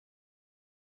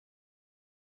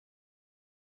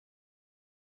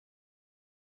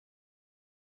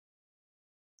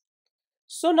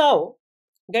So now,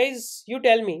 guys, you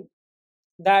tell me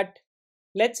that,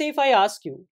 let's say if I ask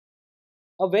you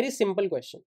a very simple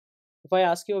question, if I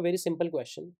ask you a very simple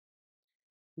question,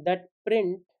 that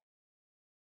print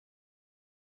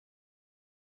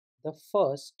the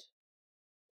first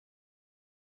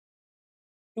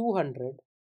 200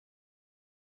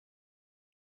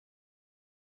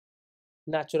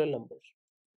 natural numbers.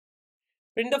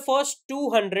 Print the first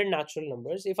 200 natural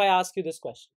numbers. If I ask you this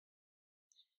question,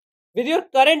 with your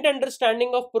current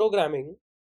understanding of programming,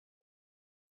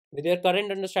 with your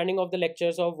current understanding of the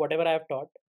lectures of whatever I have taught,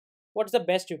 what's the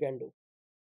best you can do?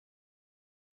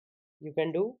 You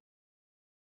can do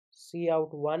C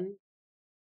out 1,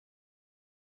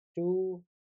 2,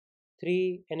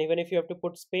 3, and even if you have to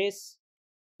put space,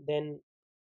 then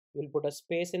you'll put a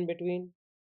space in between,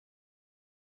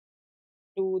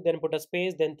 2, then put a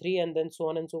space, then 3, and then so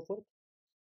on and so forth.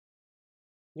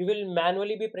 You will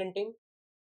manually be printing,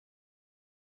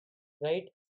 right?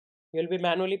 You'll be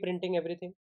manually printing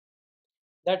everything.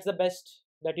 That's the best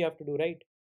that you have to do, right?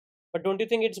 But don't you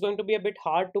think it's going to be a bit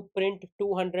hard to print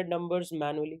 200 numbers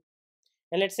manually?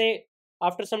 And let's say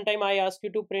after some time I ask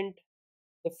you to print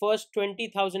the first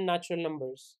 20,000 natural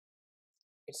numbers.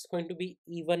 It's going to be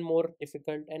even more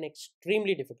difficult and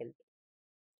extremely difficult.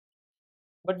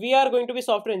 But we are going to be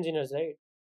software engineers, right?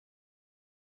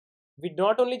 We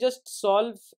not only just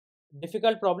solve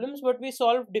difficult problems, but we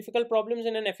solve difficult problems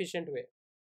in an efficient way,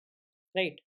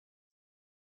 right?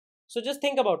 So just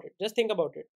think about it. Just think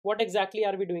about it. What exactly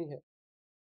are we doing here?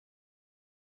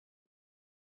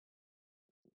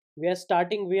 We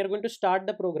are going to start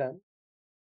the program,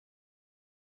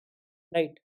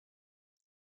 right?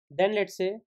 Then let's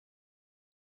say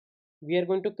we are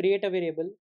going to create a variable,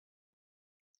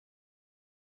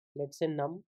 let's say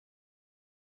num,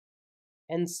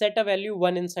 and set a value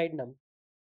 1 inside num.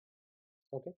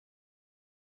 Okay.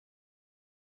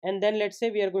 And then let's say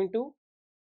we are going to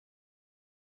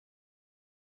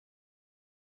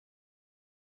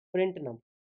print num.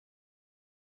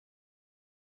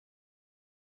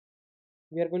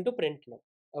 We are going to print num.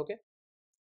 Okay.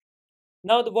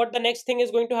 Now what the next thing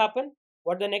is going to happen?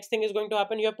 What the next thing is going to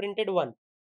happen? You have printed 1.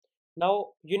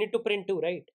 Now you need to print 2,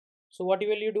 right? So what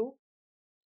will you do?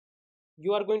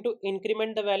 You are going to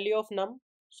increment the value of num.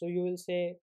 So you will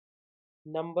say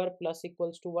number plus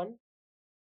equals to 1.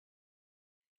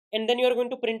 And then you are going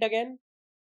to print again.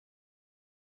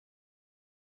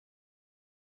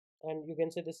 And you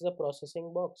can say this is a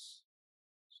processing box.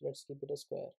 So let's keep it a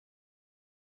square.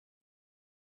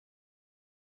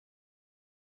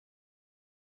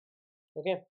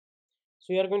 Okay.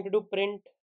 So you are going to do print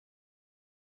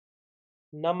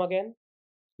num again.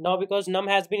 Now because num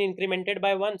has been incremented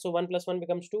by 1, so 1 plus 1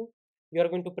 becomes 2. You are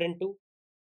going to print 2.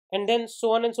 And then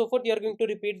so on and so forth. You are going to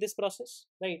repeat this process,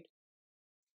 right?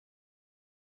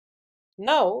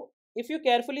 Now, if you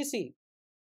carefully see,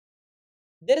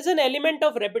 there is an element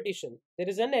of repetition. There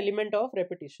is an element of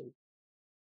repetition.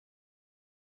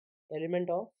 Element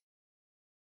of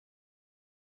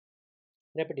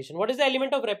repetition. What is the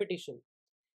element of repetition?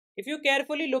 If you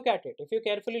carefully look at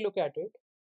it,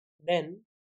 then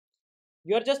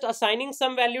you are just assigning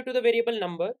some value to the variable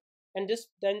number and just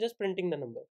printing the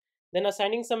number. Then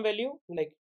assigning some value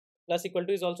like plus equal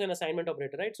to is also an assignment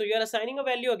operator, right? So you are assigning a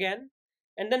value again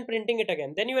and then printing it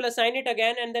again. Then you will assign it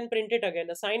again and then print it again.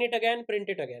 Assign it again, print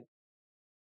it again.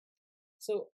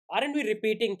 So aren't we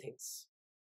repeating things?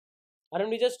 Aren't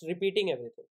we just repeating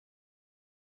everything?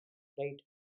 Right?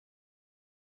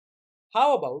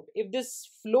 How about if this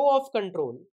flow of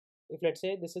control, if let's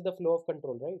say this is the flow of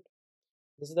control, right?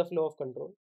 This is the flow of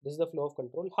control. This is the flow of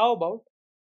control. How about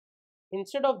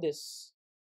instead of this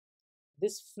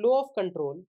flow of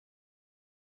control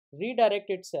redirect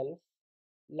itself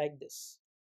like this?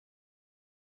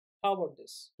 How about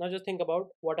this? Now just think about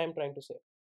what I'm trying to say.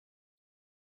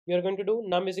 You are going to do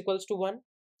num is equals to 1.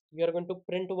 You are going to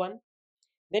print 1.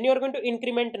 Then you are going to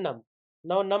increment num.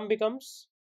 Now num becomes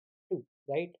 2,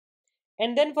 right?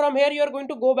 And then from here you are going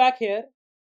to go back here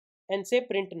and say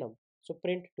print num. So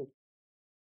print 2.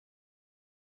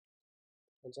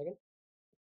 One second.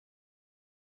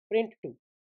 Print 2.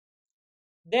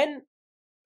 Then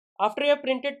after you have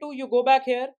printed 2, you go back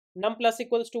here. Num plus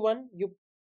equals to 1. You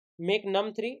make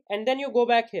num 3. And then you go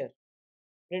back here.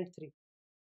 Print 3.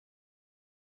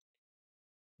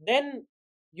 Then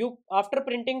you after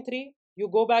printing 3, you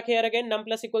go back here again. Num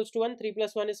plus equals to 1. 3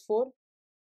 plus 1 is 4.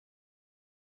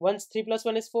 Once 3 plus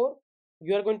 1 is 4,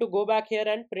 you are going to go back here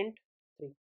and print 3.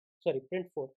 Sorry, print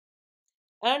 4.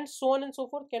 And so on and so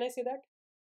forth. Can I say that?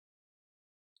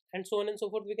 And so on and so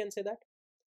forth, we can say that.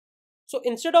 So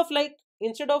instead of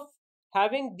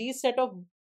having these set of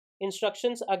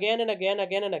instructions again and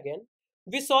again,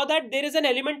 we saw that there is an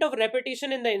element of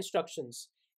repetition in the instructions.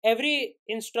 Every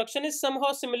instruction is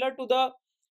somehow similar to the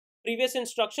previous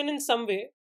instruction in some way,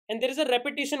 and there is a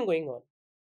repetition going on.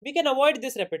 We can avoid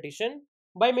this repetition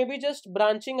by maybe just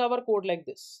branching our code like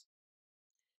this.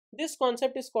 This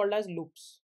concept is called as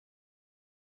loops.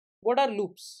 What are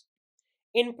loops?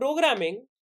 In programming,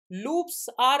 loops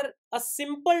are a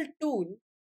simple tool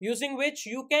using which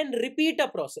you can repeat a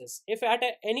process. If at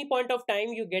any point of time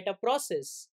you get a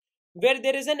process where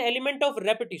there is an element of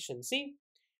repetition. See,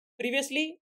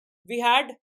 previously we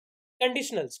had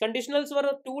conditionals. Conditionals were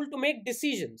a tool to make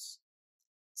decisions.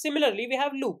 Similarly, we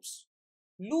have loops.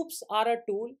 Loops are a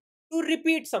tool to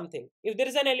repeat something. If there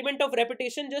is an element of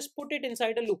repetition, just put it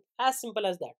inside a loop. As simple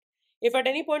as that. If at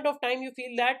any point of time you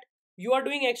feel that you are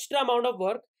doing extra amount of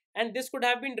work and this could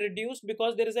have been reduced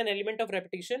because there is an element of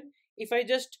repetition, if I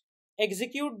just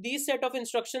execute these set of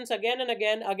instructions again and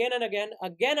again,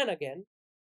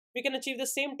 we can achieve the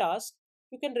same task.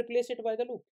 You can replace it by the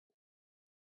loop.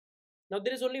 Now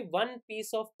there is only one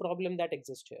piece of problem that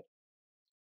exists here.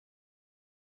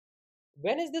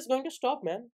 When is this going to stop,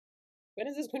 man? When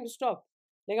is this going to stop?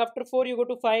 Like after 4, you go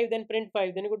to 5, then print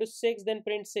 5, then you go to 6, then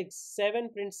print 6, 7,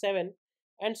 print 7,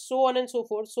 and so on and so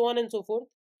forth, so on and so forth.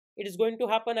 It is going to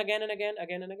happen again and again.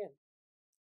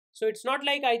 So it's not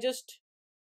like I just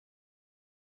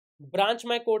branch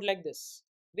my code like this.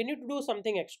 We need to do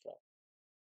something extra.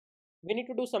 We need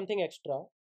to do something extra.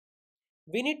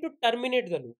 We need to terminate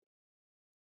the loop.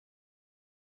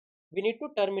 We need to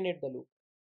terminate the loop.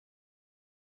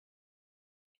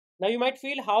 Now you might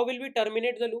feel, how will we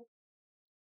terminate the loop?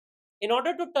 In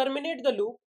order to terminate the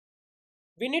loop,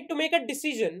 we need to make a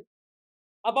decision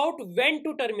about when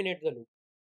to terminate the loop.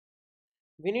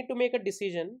 We need to make a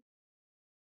decision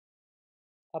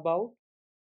about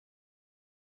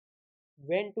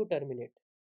when to terminate.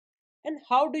 And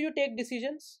how do you take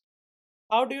decisions?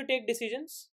 How do you take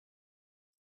decisions?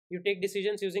 You take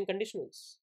decisions using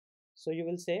conditionals. So you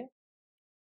will say,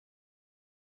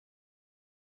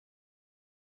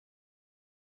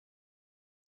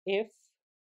 if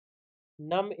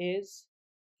num is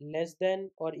less than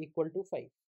or equal to 5.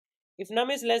 If num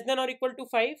is less than or equal to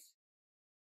 5,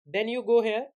 then you go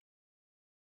here.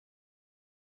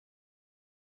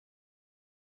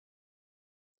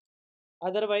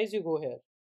 Otherwise, you go here.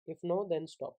 If no, then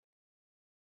stop.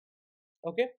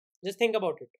 Okay, just think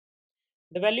about it.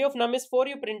 The value of num is 4,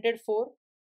 you printed 4.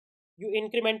 You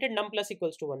incremented num plus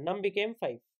equals to 1. Num became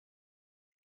 5.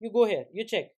 You go here, you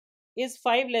check. Is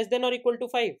 5 less than or equal to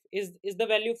 5? Is the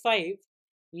value 5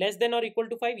 less than or equal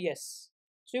to 5? Yes.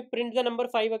 So you print the number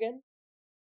 5 again.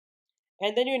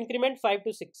 And then you increment 5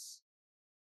 to 6.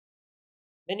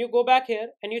 Then you go back here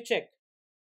and you check.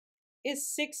 Is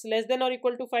 6 less than or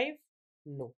equal to 5?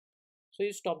 No. So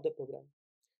you stop the program.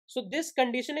 So this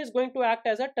condition is going to act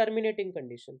as a terminating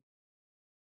condition.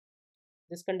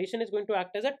 This condition is going to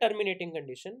act as a terminating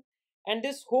condition. And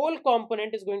this whole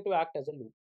component is going to act as a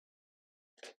loop.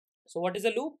 So what is a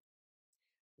loop?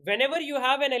 Whenever you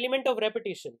have an element of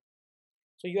repetition,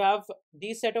 so you have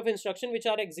these set of instructions which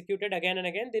are executed again and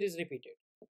again, there is repeated.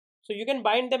 So you can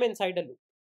bind them inside a loop.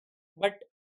 But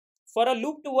for a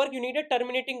loop to work, you need a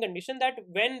terminating condition, that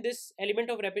when this element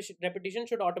of repetition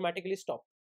should automatically stop.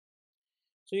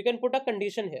 So you can put a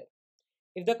condition here.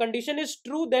 If the condition is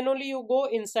true, then only you go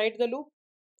inside the loop.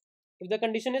 If the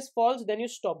condition is false, then you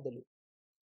stop the loop.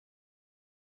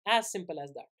 As simple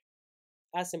as that.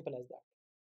 As simple as that.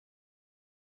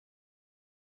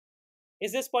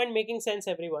 Is this point making sense,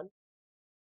 everyone?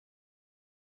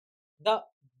 The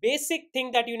basic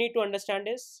thing that you need to understand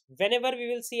is, whenever we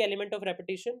will see element of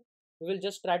repetition, we will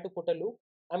just try to put a loop.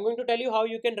 I'm going to tell you how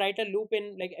you can write a loop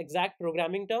in like exact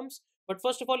programming terms. But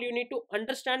first of all, you need to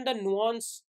understand the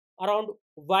nuance around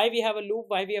why we have a loop,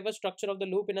 why we have a structure of the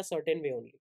loop in a certain way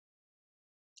only.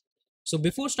 So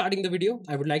before starting the video,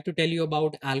 I would like to tell you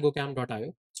about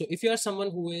algocam.io. So if you are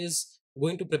someone who is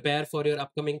going to prepare for your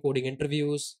upcoming coding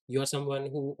interviews, you are someone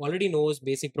who already knows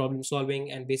basic problem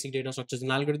solving and basic data structures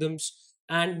and algorithms,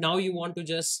 and now you want to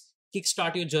just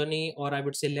kickstart your journey, or I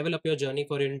would say level up your journey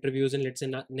for your interviews in, let's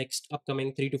say, next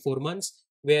upcoming 3 to 4 months,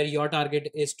 where your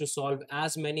target is to solve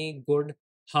as many good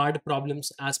hard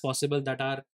problems as possible that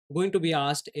are going to be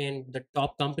asked in the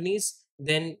top companies,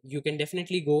 then you can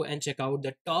definitely go and check out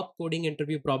the top coding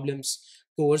interview problems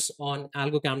course on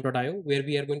algocam.io, where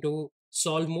we are going to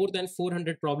solve more than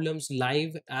 400 problems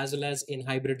live as well as in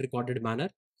hybrid recorded manner.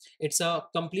 It's a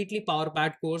completely power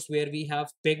packed course where we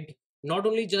have picked not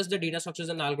only just the data structures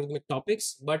and algorithmic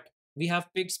topics, but we have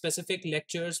picked specific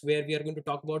lectures where we are going to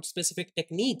talk about specific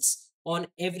techniques on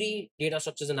every data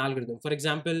structures and algorithm. For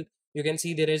example, You can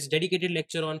see there is dedicated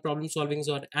lecture on problem solvings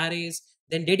on arrays,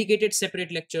 then dedicated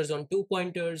separate lectures on two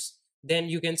pointers. Then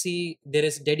you can see there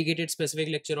is dedicated specific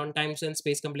lecture on time and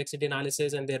space complexity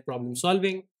analysis and their problem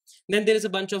solving. Then there is a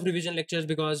bunch of revision lectures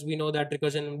because we know that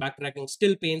recursion and backtracking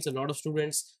still pains a lot of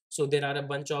students. So there are a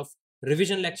bunch of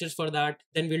revision lectures for that.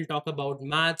 Then we'll talk about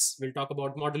maths, we'll talk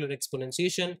about modular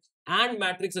exponentiation and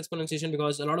matrix exponentiation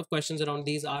because a lot of questions around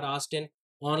these are asked in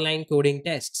online coding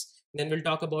tests. Then we'll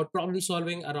talk about problem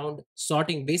solving around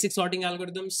sorting, basic sorting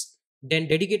algorithms, then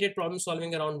dedicated problem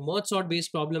solving around merge sort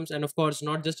based problems, and of course,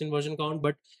 not just inversion count,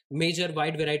 but major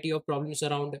wide variety of problems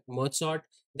around merge sort,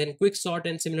 then quick sort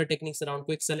and similar techniques around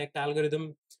quick select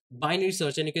algorithm, binary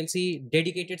search, and you can see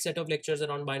dedicated set of lectures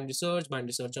around binary search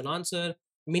on answer,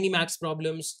 minimax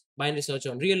problems, binary search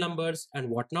on real numbers, and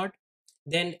whatnot.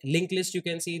 Then linked list, you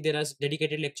can see there are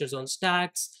dedicated lectures on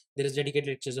stacks, there is dedicated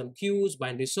lectures on queues,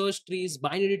 binary search trees,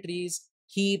 binary trees,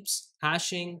 heaps,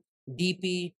 hashing,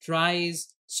 DP,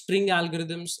 tries, string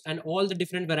algorithms, and all the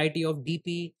different variety of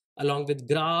DP along with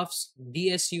graphs,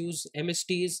 DSUs,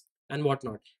 MSTs, and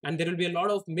whatnot. And there will be a lot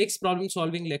of mixed problem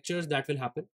solving lectures that will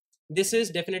happen. This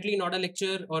is definitely not a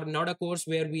lecture or not a course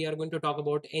where we are going to talk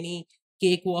about any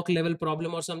cakewalk level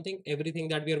problem or something. Everything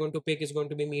that we are going to pick is going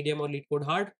to be medium or lead code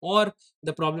hard, or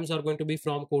the problems are going to be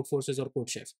from code forces or code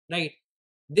chef, right?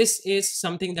 This is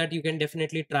something that you can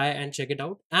definitely try and check it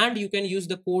out, and you can use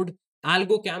the code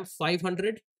algocamp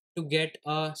 500 to get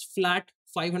a flat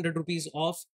 500 rupees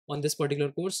off on this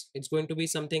particular course. It's going to be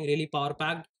something really power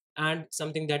packed and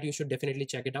something that you should definitely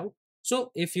check it out.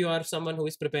 So if you are someone who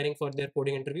is preparing for their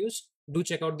coding interviews, do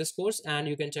check out this course, and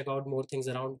you can check out more things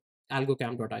around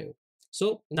algocamp.io.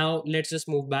 So now let's just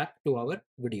move back to our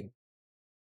video.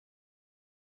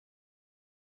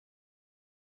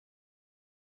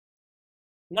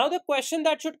 Now the question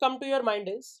that should come to your mind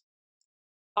is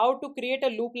how to create a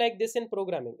loop like this in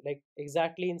programming, like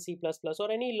exactly in C++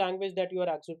 or any language that you are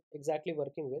actually exactly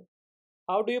working with.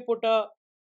 How do you put a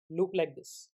loop like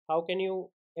this? How can you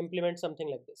implement something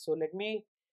like this? So let me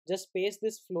just paste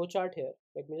this flowchart here.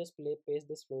 Let me just paste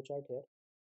this flowchart here,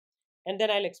 and then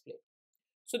I'll explain.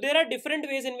 So there are different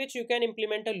ways in which you can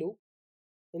implement a loop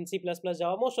in C++,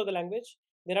 Java, most of the language.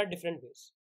 There are different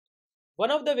ways.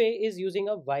 One of the way is using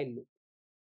a while loop.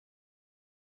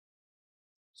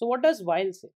 So what does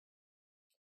while say?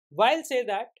 While say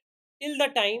that till the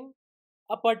time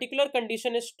a particular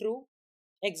condition is true,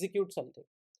 execute something.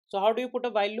 So how do you put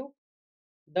a while loop?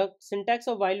 The syntax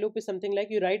of while loop is something like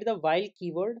you write the while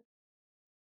keyword,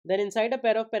 then inside a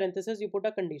pair of parentheses you put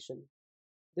a condition.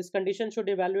 This condition should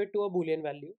evaluate to a boolean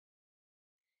value,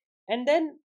 and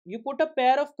then you put a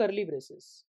pair of curly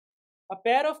braces. A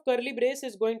pair of curly brace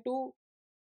is going to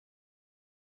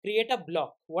create a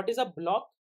block. What is a block?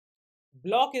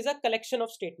 Block is a collection of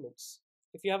statements.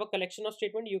 If you have a collection of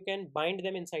statements, you can bind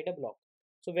them inside a block.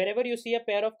 So wherever you see a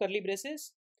pair of curly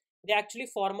braces, they actually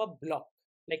form a block.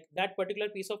 Like that particular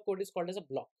piece of code is called as a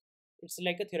block. It's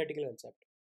like a theoretical concept.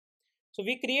 So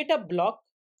we create a block,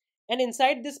 and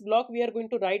inside this block we are going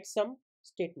to write some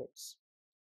statements.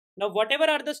 Now whatever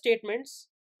are the statements,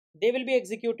 they will be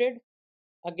executed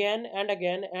again and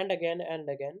again and again and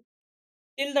again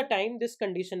till the time this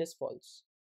condition is false.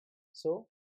 So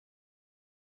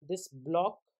this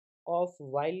block of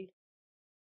while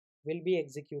will be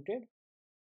executed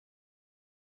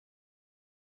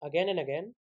again and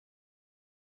again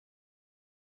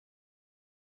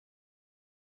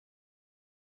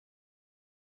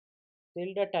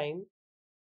till the time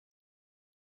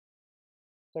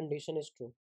condition is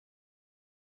true.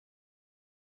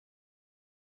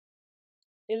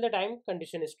 Till the time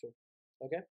condition is true.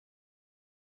 Okay.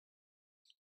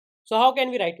 So how can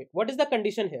we write it? What is the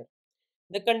condition here?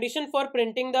 The condition for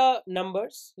printing the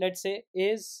numbers, let's say,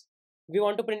 is we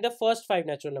want to print the first five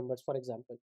natural numbers, for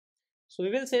example. So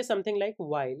we will say something like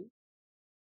while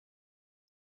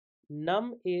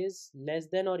num is less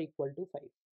than or equal to 5.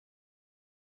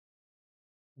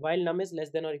 While num is less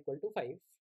than or equal to 5,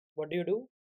 what do?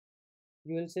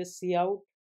 You will say cout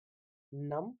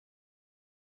num,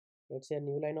 let's say a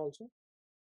new line also,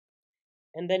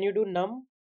 and then you do num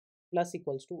plus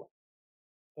equals to 1.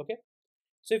 Okay.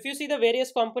 So if you see the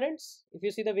various components,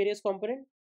 this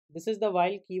is the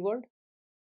while keyword,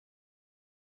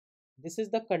 this is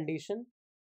the condition,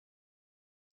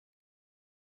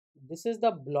 this is the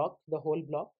block, the whole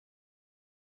block,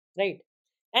 right?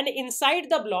 And inside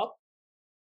the block,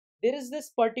 there is this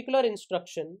particular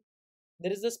instruction,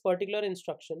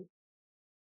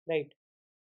 right?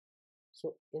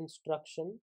 So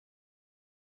instruction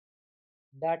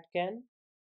that can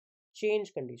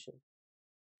change condition.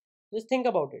 Just think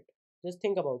about it.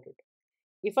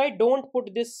 If I don't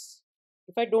put this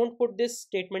if I don't put this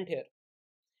statement here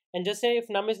and just say if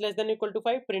num is less than or equal to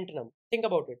 5, print num. Think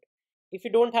about it. If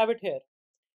you don't have it here,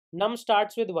 num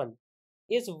starts with 1.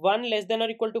 Is 1 less than or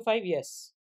equal to 5?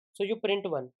 Yes. So you print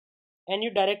 1 and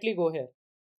you directly go here.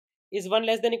 Is 1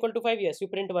 less than or equal to 5? Yes. You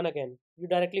print 1 again. You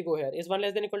directly go here. Is 1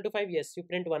 less than or equal to 5? Yes. You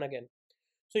print 1 again.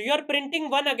 So you are printing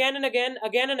 1 again and again,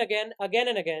 again and again, again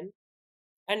and again.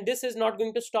 And this is not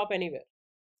going to stop anywhere.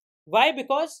 Why?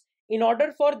 Because in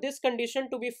order for this condition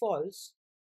to be false,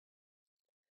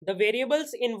 the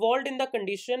variables involved in the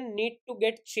condition need to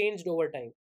get changed over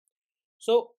time.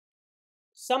 So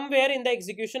somewhere in the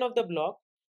execution of the block,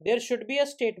 there should be a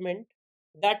statement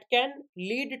that can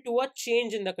lead to a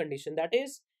change in the condition. That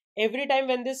is, every time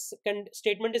when this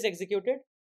statement is executed,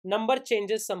 number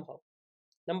changes somehow.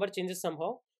 Number changes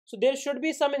somehow. So there should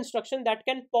be some instruction that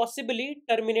can possibly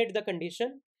terminate the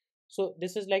condition. So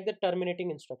this is like the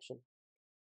terminating instruction.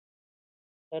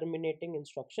 Terminating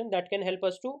instruction that can help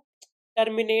us to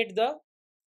terminate the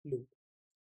loop.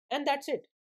 And that's it.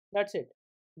 That's it.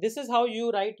 This is how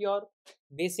you write your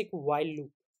basic while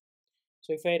loop.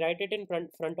 So if I write it in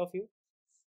front of you,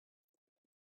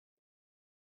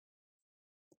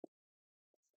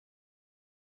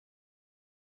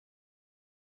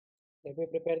 let me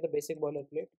prepare the basic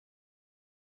boilerplate.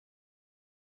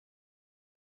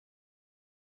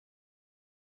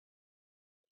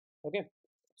 Okay.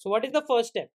 So what is the first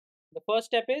step? The first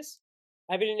step is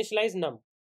I will initialize num.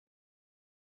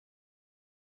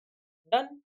 Done.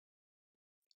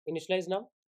 Initialize num.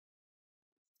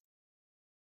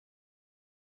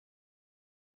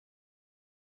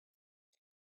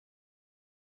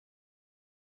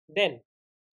 Then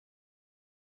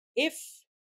if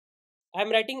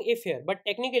I'm writing if here, but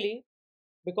technically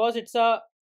because it's a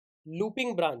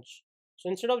looping branch, so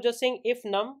instead of just saying if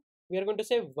num, we are going to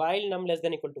say while num less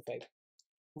than equal to 5.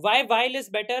 Why while is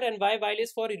better and why while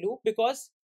is for a loop?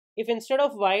 Because if instead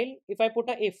of while, if I put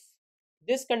a if,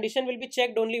 this condition will be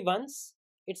checked only once,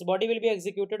 its body will be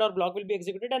executed or block will be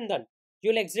executed and done.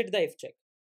 You'll exit the if check.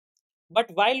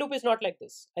 But while loop is not like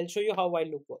this. I'll show you how while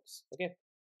loop works. Okay.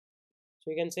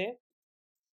 So you can say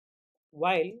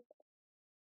while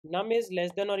num is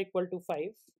less than or equal to 5,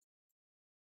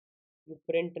 you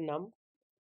print num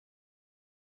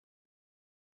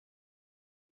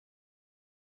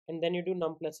and then you do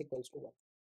num plus equals to 1.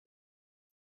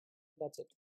 That's it.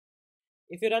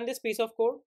 If you run this piece of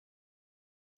code,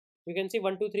 you can see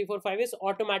 1, 2, 3, 4, 5 is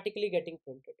automatically getting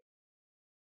printed.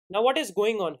 Now what is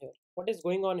going on here? What is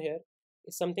going on here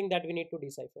is something that we need to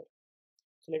decipher.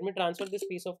 So let me transfer this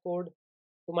piece of code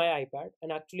to my iPad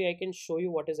and actually I can show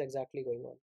you what is exactly going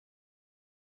on.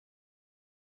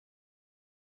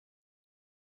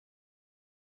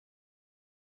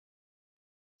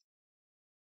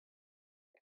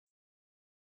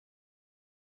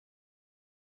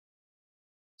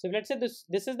 So let's say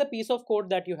this is the piece of code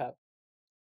that you have.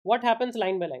 What happens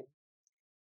line by line?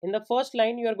 In the first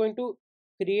line, you are going to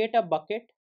create a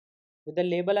bucket with the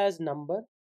label as number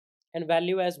and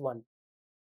value as 1.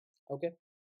 Okay.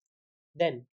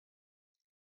 Then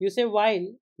you say while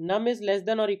num is less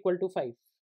than or equal to 5.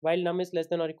 While num is less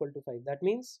than or equal to 5. That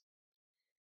means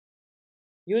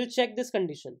you will check this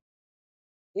condition.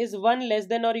 Is 1 less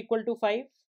than or equal to 5?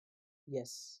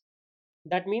 Yes.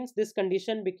 That means this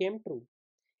condition became true.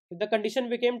 If the condition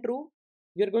became true,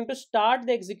 you're going to start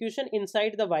the execution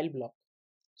inside the while block.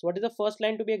 So what is the first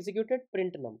line to be executed?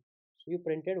 Print num. So you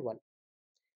printed 1.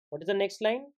 What is the next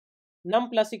line? Num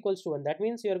plus equals to 1. That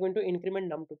means you are going to increment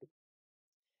num to 2.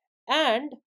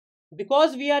 And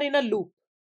because we are in a loop,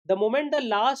 the moment the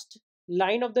last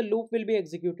line of the loop will be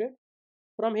executed,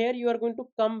 from here you are going to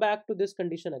come back to this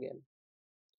condition again.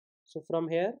 So from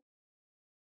here,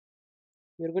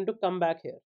 you are going to come back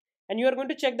here. And you are going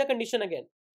to check the condition again.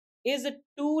 Is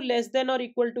 2 less than or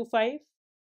equal to 5?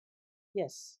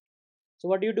 Yes. So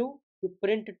what do? You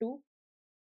print 2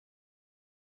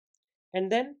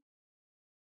 and then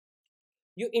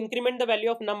you increment the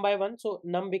value of num by 1. So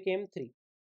num became 3.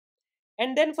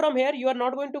 And then from here, you are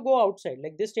not going to go outside.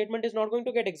 Like this statement is not going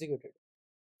to get executed.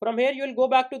 From here, you will go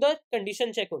back to the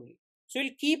condition check only. So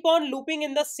you'll keep on looping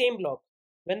in the same block.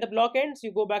 When the block ends,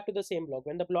 you go back to the same block.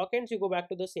 When the block ends, you go back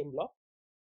to the same block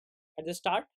at the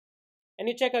start. And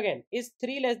you check again. Is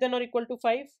 3 less than or equal to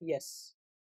 5? Yes.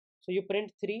 So you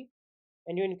print 3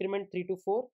 and you increment 3 to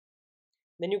 4.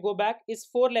 Then you go back. Is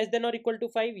 4 less than or equal to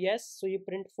 5? Yes. So you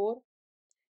print 4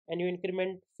 and you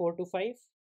increment 4 to 5.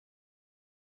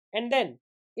 And then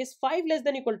is 5 less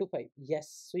than equal to 5?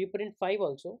 Yes. So you print 5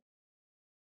 also.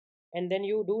 And then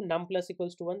you do num plus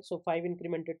equals to 1. So 5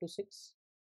 incremented to 6.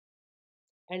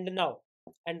 And now,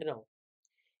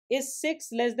 is 6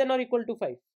 less than or equal to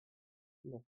 5?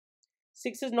 No.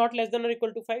 6 is not less than or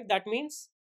equal to 5. That means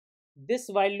this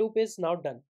while loop is now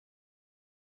done.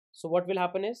 So what will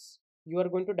happen is you are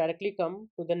going to directly come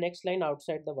to the next line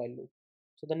outside the while loop.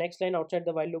 So the next line outside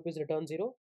the while loop is return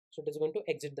 0. So it is going to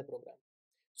exit the program.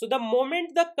 So the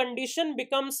moment the condition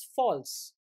becomes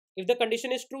false, if the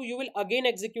condition is true, you will again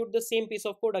execute the same piece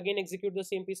of code, again execute the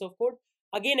same piece of code,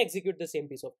 again execute the same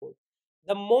piece of code.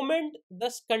 The moment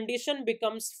this condition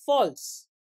becomes false,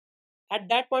 at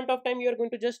that point of time, you are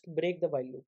going to just break the while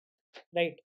loop,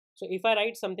 right? So if I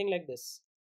write something like this,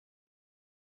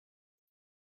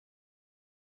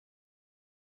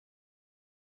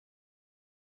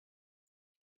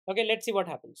 okay, let's see what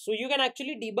happens. So you can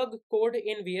actually debug code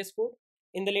in VS Code.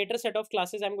 In the later set of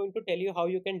classes, I'm going to tell you how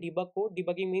you can debug code.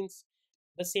 Debugging means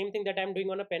the same thing that I'm doing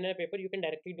on a pen and a paper, you can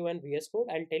directly do in VS Code.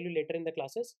 I'll tell you later in the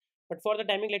classes. But for the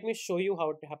timing, let me show you how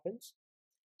it happens.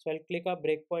 So I'll click a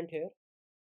breakpoint here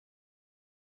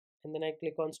and then I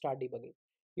click on start debugging.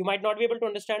 You might not be able to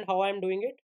understand how I'm doing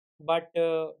it, but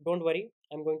don't worry.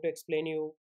 I'm going to explain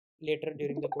you later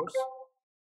during the course.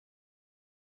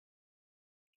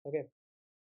 Okay.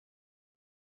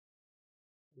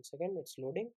 1 second, it's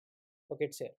loading. Okay,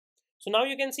 it's here. So now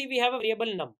you can see we have a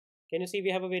variable num. Can you see we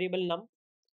have a variable num?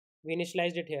 We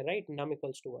initialized it here, right? Num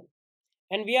equals to 1.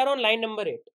 And we are on line number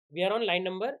 8. We are on line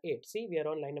number 8. See, we are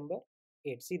on line number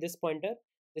 8. See this pointer?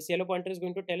 This yellow pointer is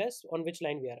going to tell us on which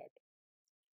line we are at.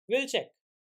 We'll check.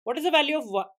 What is the value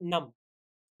of num?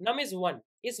 Num is 1.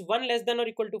 Is 1 less than or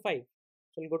equal to 5?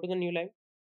 So we'll go to the new line.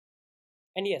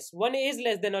 And yes, 1 is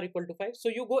less than or equal to 5. So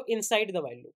you go inside the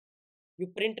while loop. You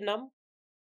print num.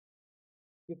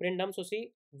 You print num. So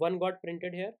see, 1 got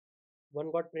printed here.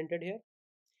 1 got printed here.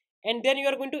 And then you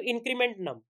are going to increment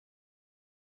num.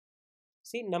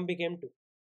 See, num became 2.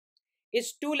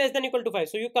 Is 2 less than equal to 5?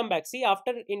 So you come back. See,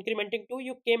 after incrementing 2,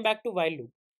 you came back to while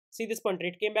loop. See this pointer,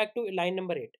 it came back to line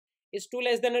number 8. Is 2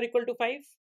 less than or equal to 5?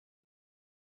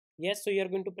 Yes, so you are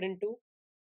going to print 2.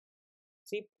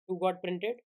 See, 2 got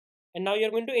printed. And now you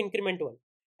are going to increment 1.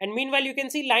 And meanwhile, you can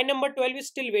see line number 12 is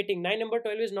still waiting. Line number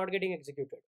 12 is not getting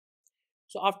executed.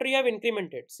 So after you have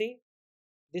incremented, see,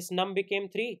 this num became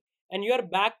 3. And you are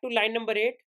back to line number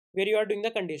 8 where you are doing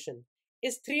the condition.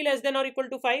 Is 3 less than or equal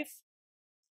to 5?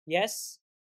 Yes.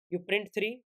 You print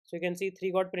 3. So you can see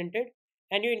 3 got printed.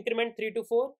 And you increment 3 to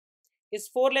 4. Is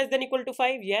 4 less than equal to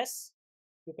 5? Yes.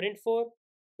 You print 4.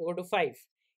 You go to 5.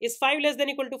 Is 5 less than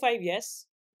equal to 5? Yes.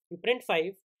 You print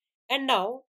 5. And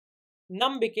now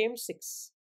num became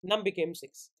 6. Num became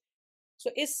 6.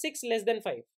 So is 6 less than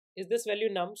 5? Is this value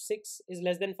num 6 is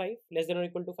less than 5? Less than or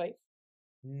equal to 5?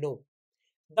 No.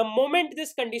 The moment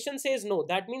this condition says no,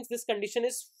 that means this condition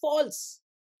is false.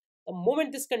 The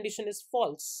moment this condition is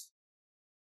false,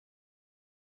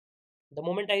 the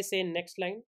moment I say next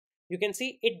line, you can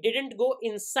see it didn't go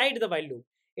inside the while loop.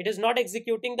 It is not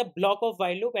executing the block of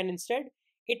while loop, and instead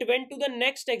it went to the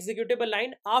next executable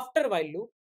line after while loop,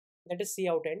 that is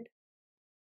cout end.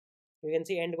 You can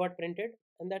see end got printed,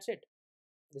 and that's it.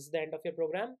 This is the end of your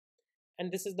program, and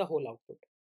this is the whole output.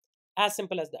 As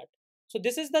simple as that. So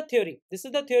this is the theory. This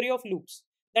is the theory of loops.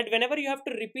 That whenever you have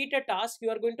to repeat a task, you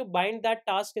are going to bind that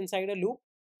task inside a loop.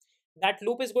 That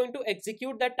loop is going to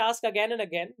execute that task again and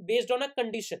again based on a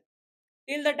condition.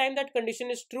 Till the time that condition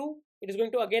is true, it is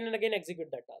going to again and again execute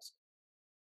that task.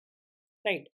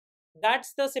 Right?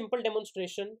 That's the simple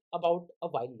demonstration about a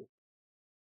while loop.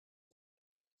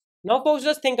 Now folks,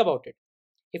 just think about it.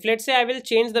 If let's say I will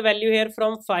change the value here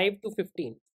from 5 to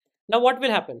 15. Now what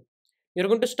will happen? You're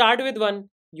going to start with 1.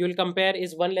 You will compare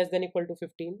is 1 less than equal to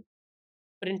 15.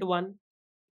 Print 1.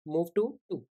 Move to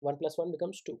 2. 1 plus 1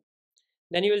 becomes 2.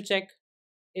 Then you will check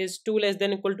is 2 less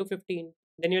than equal to 15.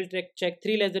 Then you will check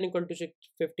 3 less than equal to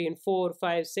 15. 4,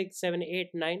 5, 6, 7, 8,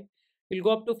 9. You'll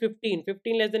go up to 15.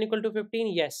 15 less than equal to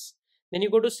 15. Yes. Then you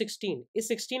go to 16. Is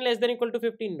 16 less than equal to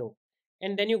 15? No.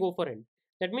 And then you go for end.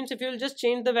 That means if you will just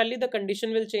change the value, the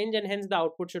condition will change and hence the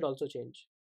output should also change.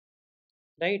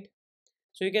 Right?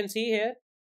 So you can see here,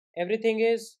 everything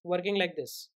is working like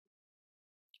this.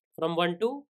 From 1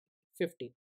 to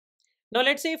 50. Now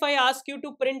let's say if I ask you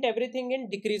to print everything in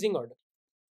decreasing order.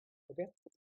 Okay.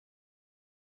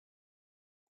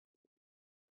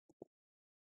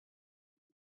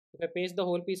 If I paste the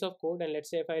whole piece of code and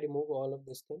let's say if I remove all of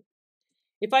this thing.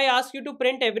 If I ask you to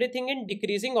print everything in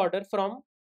decreasing order from,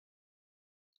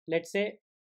 let's say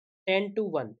 10 to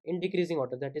 1 in decreasing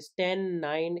order, that is 10,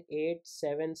 9, 8,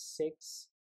 7, 6,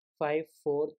 5,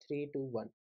 4, 3, 2, 1.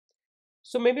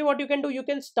 So maybe what you can do, you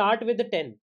can start with the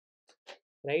 10,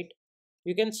 right?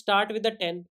 You can start with the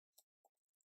 10.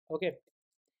 Okay.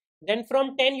 Then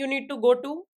from 10, you need to go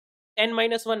to 10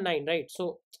 minus 1, 9, right?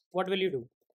 So what will you do?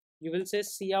 You will say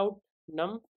cout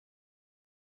num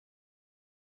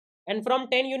and from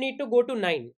 10 you need to go to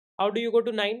 9. How do you go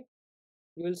to 9?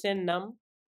 You will say num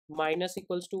minus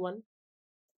equals to 1.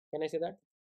 Can I say that?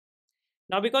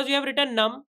 Now because you have written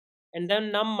num and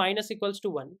then num minus equals to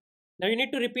 1, now you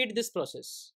need to repeat this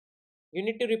process. You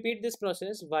need to repeat this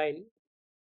process while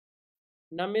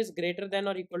num is greater than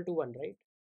or equal to 1, right?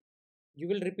 You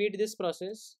will repeat this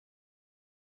process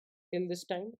till this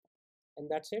time, and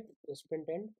that's it. Just print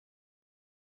end.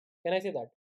 Can I say that?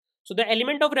 So the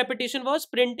element of repetition was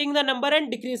printing the number and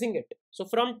decreasing it. So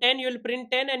from 10 you will print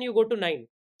 10 and you go to 9.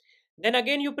 Then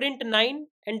again you print 9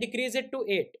 and decrease it to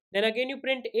 8. Then again you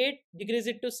print 8, decrease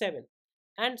it to 7,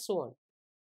 and so on.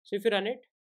 So if you run it,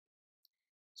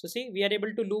 so see, we are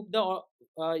able to loop the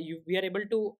we are able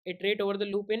to iterate over the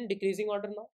loop in decreasing order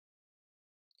now.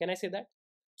 Can I say that?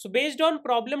 So based on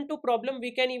problem to problem,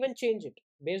 we can even change it.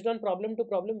 Based on problem to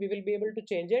problem, we will be able to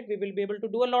change it. We will be able to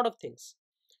do a lot of things.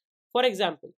 For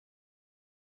example,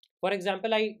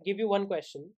 I give you one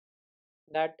question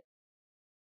that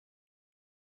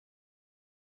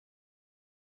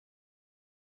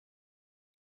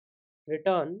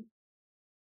return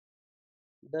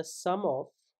the sum of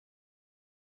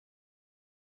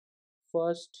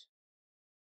first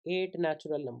 8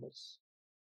 natural numbers.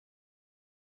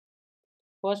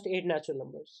 First 8 natural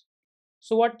numbers.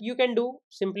 So what you can do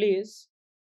simply is,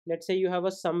 let's say you have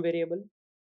a sum variable.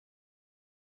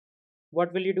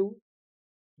 What will you do?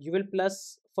 You will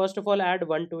plus, first of all, add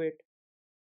 1 to it.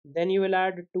 Then you will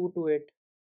add 2 to it.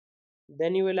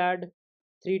 Then you will add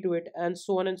 3 to it, and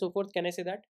so on and so forth. Can I say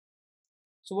that?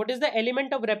 So what is the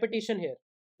element of repetition here?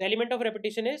 The element of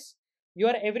repetition is you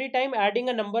are every time adding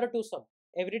a number to sum.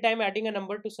 Every time adding a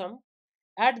number to sum,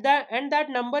 add that, and that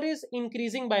number is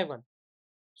increasing by 1.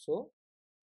 So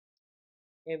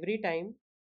every time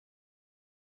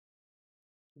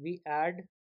we add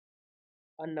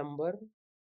a number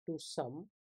to sum,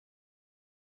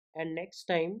 and next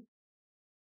time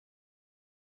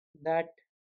that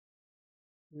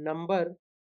number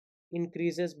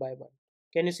increases by 1.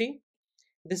 Can you see?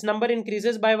 This number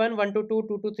increases by 1, 1 to 2,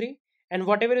 2 to 3, and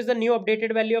whatever is the new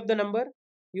updated value of the number,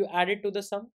 you add it to the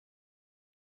sum.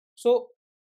 So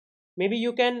maybe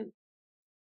you can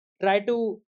try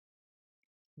to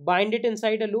bind it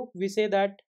inside a loop. We say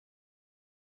that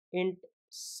int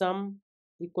sum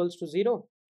equals to 0.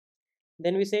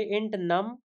 Then we say int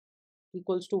num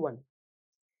equals to 1.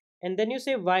 And then you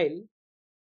say while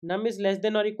num is less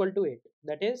than or equal to 8.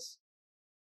 That is,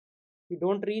 you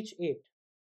don't reach 8.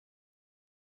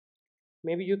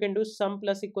 Maybe you can do sum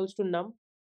plus equals to num.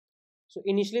 So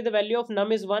initially the value of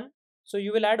num is 1. So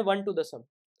you will add 1 to the sum.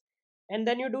 And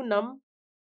then you do num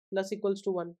plus equals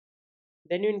to 1.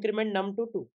 Then you increment num to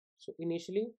 2. So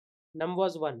initially num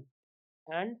was 1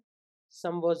 and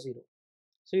sum was 0.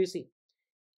 So you see,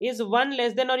 is 1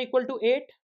 less than or equal to 8?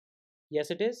 Yes,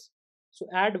 it is. So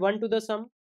add 1 to the sum.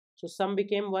 So sum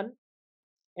became 1.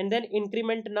 And then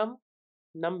increment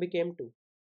num became 2.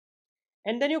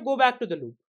 And then you go back to the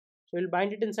loop. So you'll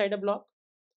bind it inside a block.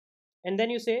 And then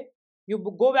you say, you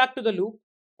go back to the loop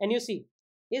and you see,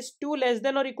 is 2 less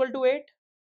than or equal to 8?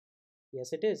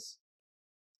 Yes, it is.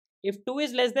 If 2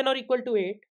 is less than or equal to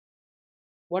 8,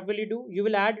 what will you do? You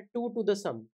will add 2 to the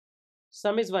sum.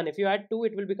 Sum is 1. If you add 2,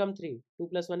 it will become 3. 2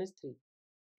 plus 1 is 3.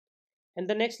 And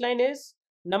the next line is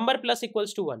number plus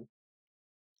equals to 1.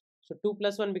 So 2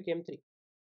 plus 1 became 3.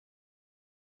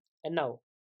 And now,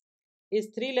 is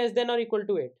 3 less than or equal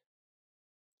to 8?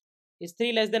 Is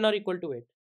 3 less than or equal to 8?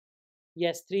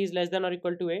 Yes, 3 is less than or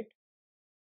equal to 8.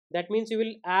 That means you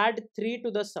will add 3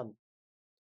 to the sum.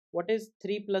 What is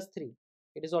 3 plus 3?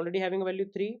 It is already having a value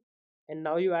 3. And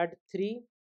now you add 3.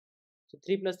 So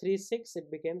 3 plus 3 is 6.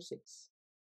 It became 6.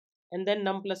 And then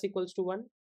num plus equals to 1.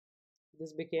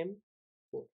 This became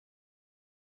 4.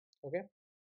 Okay.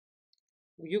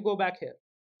 You go back here.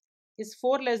 Is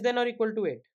 4 less than or equal to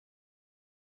 8?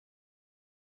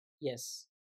 Yes.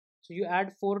 So you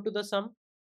add 4 to the sum.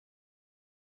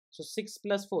 So 6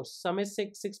 plus 4. Sum is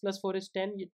 6. 6 plus 4 is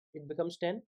 10. It becomes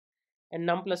 10. And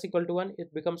num plus equal to 1.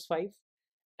 It becomes 5.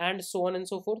 And so on and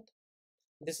so forth.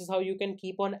 This is how you can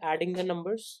keep on adding the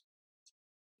numbers.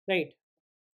 Right.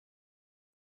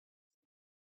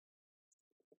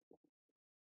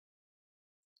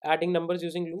 Adding numbers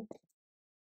using loop.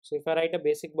 So if I write a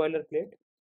basic boilerplate,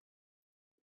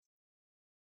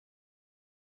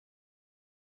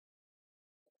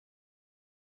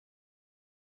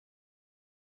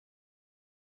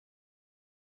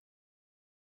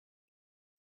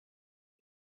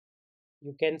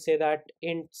 you can say that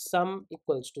int sum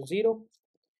equals to 0,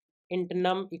 int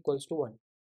num equals to 1.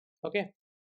 Okay.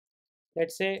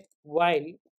 Let's say while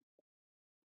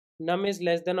num is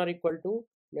less than or equal to,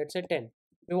 let's say 10.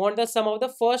 We want the sum of the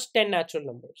first 10 natural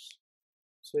numbers.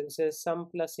 So we'll say sum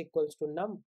plus equals to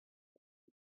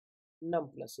num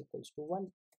plus equals to 1,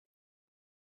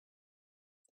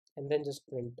 and then just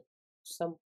print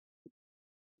sum.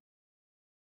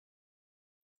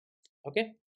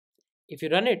 Okay, if you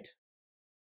run it,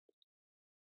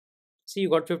 see you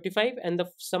got 55, and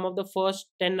the sum of the first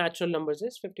 10 natural numbers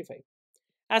is 55.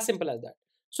 As simple as that.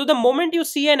 So the moment you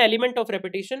see an element of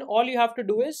repetition, all you have to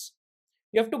do is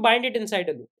you have to bind it inside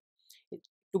a loop.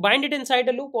 To bind it inside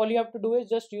a loop, all you have to do is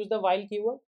just use the while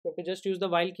keyword. You have to just use the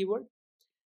while keyword.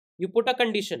 You put a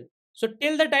condition. So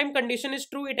till the time condition is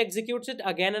true, it executes it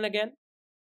again and again.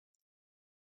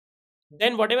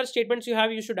 Then whatever statements you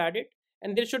have, you should add it.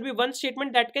 And there should be one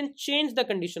statement that can change the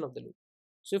condition of the loop.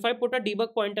 So if I put a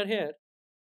debug pointer here,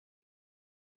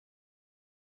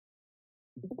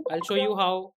 I'll show you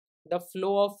how the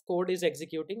flow of code is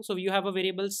executing. So you have a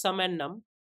variable sum and num.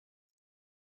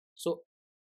 So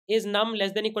is num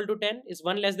less than equal to 10? Is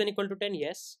 1 less than equal to 10?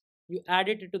 Yes. You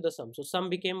added it to the sum. So sum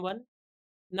became 1,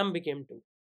 num became 2.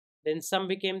 Then sum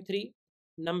became 3,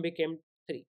 num became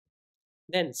 3.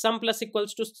 Then sum plus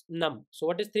equals to num. So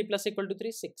what is 3 plus equal to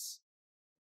 3? 6.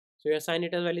 So you assign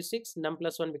it as value 6, num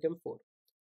plus 1 became 4.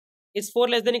 Is 4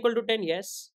 less than equal to 10?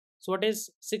 Yes. So what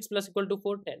is 6 plus equal to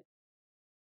 4? 10.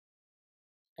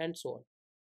 And so on.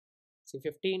 See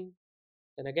 15,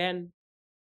 then again,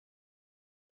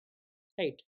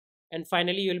 right? And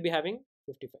finally you will be having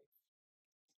 55.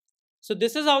 So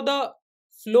this is how the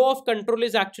flow of control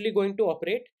is actually going to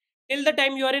operate. Till the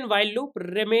time you are in while loop,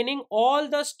 remaining all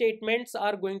the statements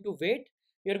are going to wait.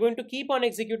 You're going to keep on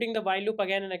executing the while loop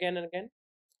again and again and again.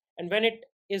 And when it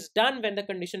is done, when the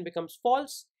condition becomes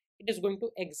false, it is going to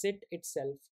exit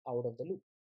itself out of the loop.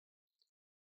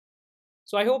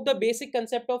 So I hope the basic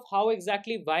concept of how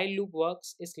exactly while loop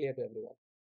works is clear to everyone.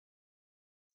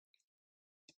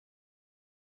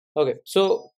 Okay,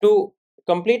 so to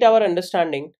complete our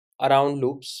understanding around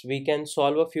loops, we can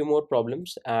solve a few more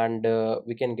problems, and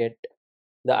we can get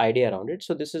the idea around it.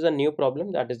 So this is a new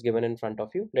problem that is given in front of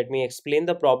you. Let me explain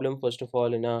the problem first of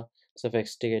all in a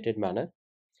sophisticated manner.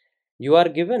 You are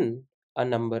given a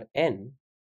number n,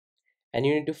 and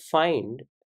you need to find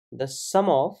the sum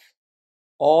of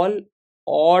all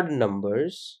odd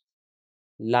numbers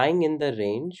lying in the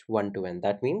range 1 to n.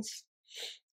 That means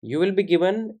you will be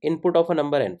given input of a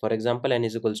number n. For example, n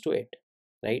is equals to 8,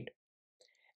 right?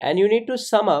 And you need to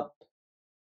sum up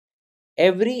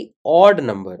every odd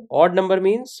number. Odd number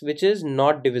means which is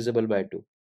not divisible by 2.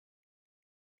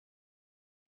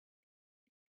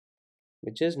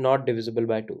 Which is not divisible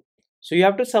by 2. So you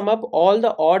have to sum up all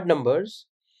the odd numbers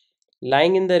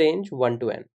lying in the range 1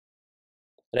 to n,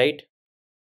 right?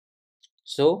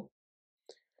 So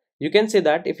you can say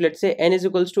that if let's say n is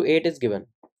equals to 8 is given,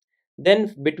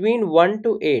 then between 1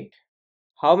 to 8,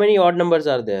 how many odd numbers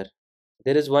are there?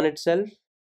 There is 1 itself,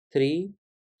 3,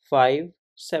 5,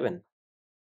 7.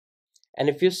 And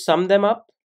if you sum them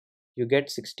up, you get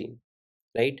 16,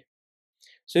 right?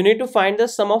 So you need to find the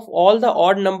sum of all the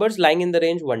odd numbers lying in the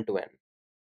range 1 to n.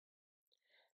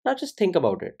 Now just think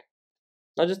about it.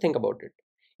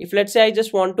 If let's say I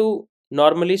just want to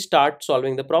normally start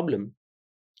solving the problem,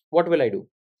 what will I do?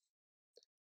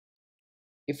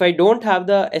 If I don't have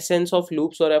the essence of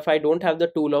loops, or if I don't have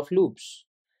the tool of loops,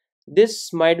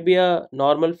 this might be a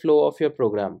normal flow of your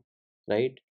program,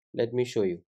 right? Let me show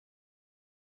you.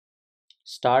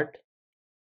 Start,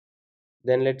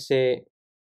 then let's say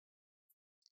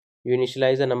you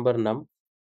initialize a number num,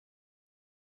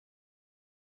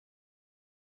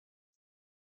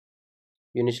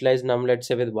 you initialize num, let's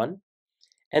say with 1,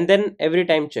 and then every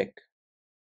time check.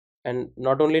 And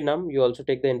not only num, you also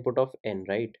take the input of n,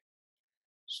 right?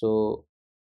 So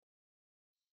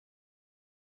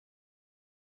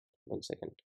 1 second.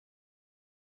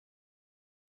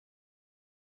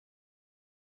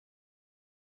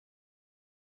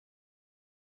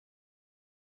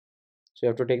 So you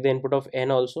have to take the input of n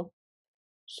also.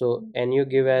 So n you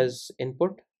give as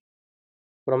input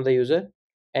from the user,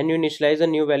 and you initialize a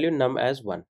new value num as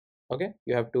 1. Okay,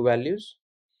 you have two values.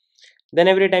 Then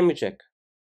every time you check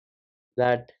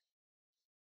that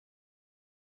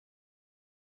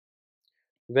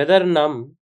whether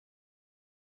num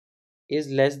is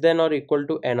less than or equal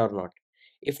to n or not.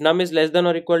 If num is less than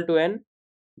or equal to n,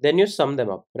 then you sum them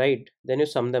up, right? Then you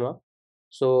sum them up.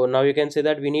 So now you can say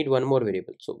that we need one more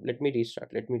variable. So let me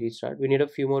restart. We need a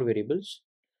few more variables.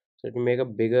 So let me make a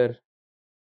bigger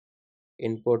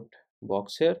input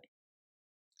box here.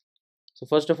 So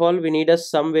first of all, we need a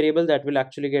sum variable that will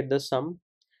actually get the sum.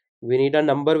 We need a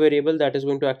number variable that is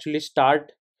going to actually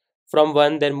start from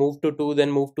 1, then move to 2, then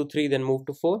move to 3, then move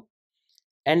to 4.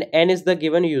 and n is the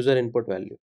given user input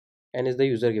value. N is the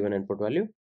user given input value,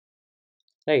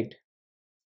 right?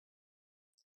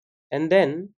 And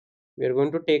then we are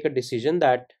going to take a decision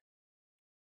that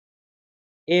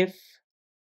if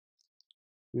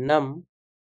num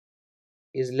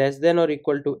is less than or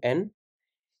equal to n,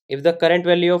 if the current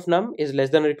value of num is less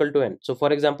than or equal to n. So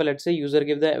for example, let's say user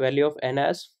give the value of n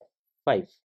as 5.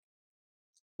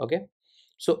 Okay.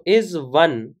 So is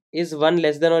 1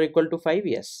 less than or equal to 5?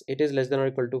 Yes, it is less than or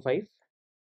equal to 5.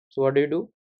 So what do?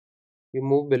 You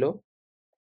move below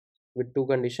with two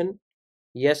condition,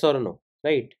 yes or no,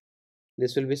 right?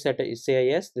 This will be set say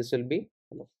a yes, this will be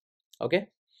no. Okay.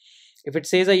 If it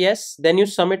says a yes, then you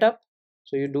sum it up.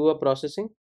 So you do a processing.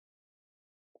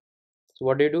 So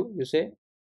what do? You say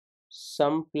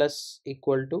sum plus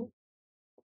equal to,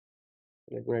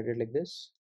 let me write it like this.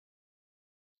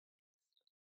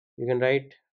 You can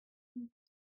write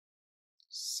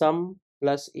sum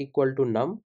plus equal to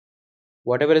num.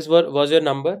 Whatever was your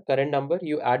number, current number,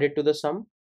 you add it to the sum,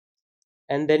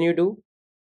 and then you do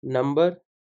number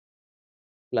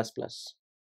plus plus,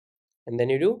 and then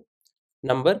you do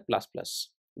number plus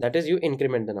plus. That is, you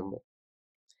increment the number,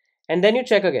 and then you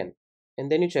check again,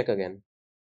 and then you check again.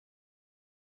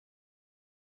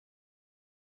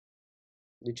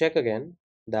 You check again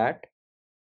that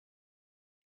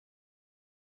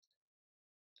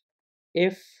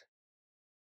if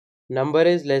number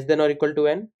is less than or equal to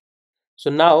n. So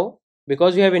now,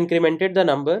 because you have incremented the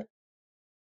number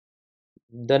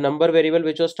variable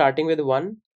which was starting with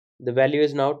 1, the value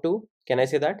is now 2. Can I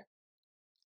say that?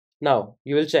 Now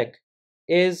you will check,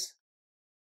 is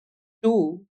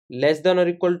 2 less than or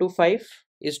equal to 5?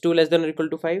 Is 2 less than or equal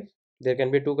to 5? There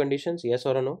can be two conditions, yes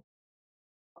or a no.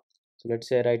 So let's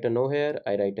say I write a no here,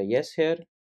 I write a yes here,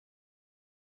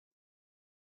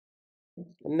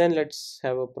 and then let's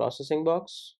have a processing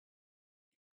box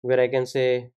where I can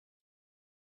say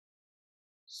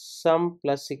sum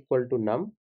plus equal to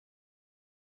num,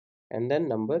 and then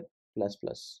number plus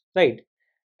plus, right?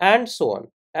 And so on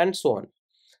and so on.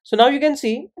 So now you can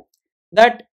see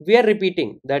that we are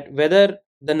repeating that whether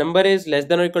the number is less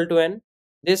than or equal to n,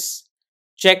 this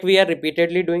check we are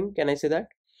repeatedly doing. Can I say that?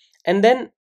 And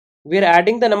then we are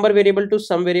adding the number variable to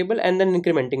some variable and then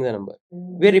incrementing the number.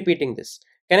 We are repeating this.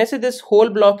 Can I say this whole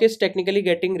block is technically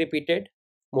getting repeated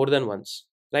more than once,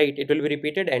 right? It will be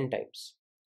repeated n times.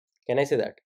 Can I say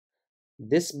that?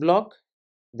 This block,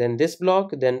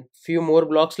 then few more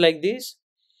blocks like these.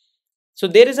 So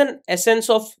there is an essence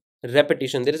of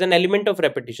repetition. There is an element of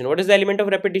repetition. What is the element of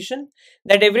repetition?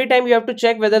 That every time you have to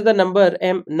check whether the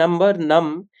number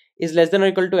num is less than or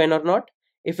equal to n or not.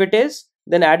 If it is,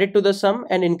 then add it to the sum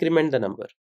and increment the number.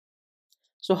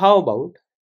 So how about,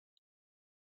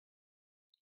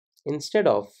 instead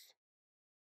of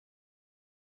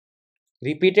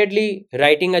repeatedly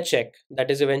writing a check that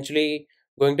is eventually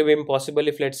going to be impossible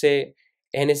if, let's say,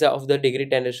 n is of the degree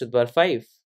 10 raised to the power 5,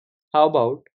 how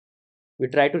about we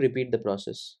try to repeat the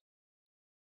process?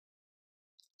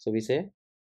 So we say,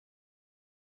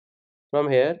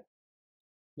 from here,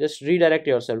 just redirect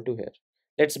yourself to here.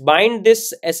 Let's bind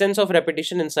this essence of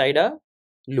repetition inside a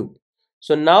loop.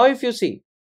 So now if you see,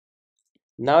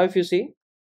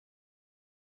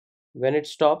 when it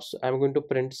stops, I'm going to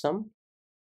print sum,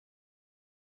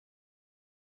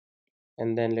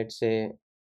 and then let's say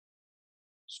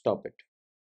stop it.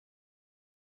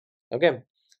 Okay.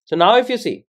 So now if you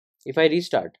see, if I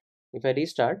restart,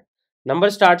 number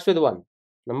starts with 1.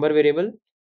 Number variable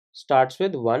starts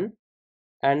with 1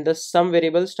 and the sum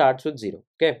variable starts with 0.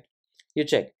 Okay. You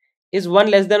check, is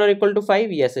 1 less than or equal to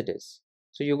 5? Yes, it is.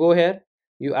 So you go here,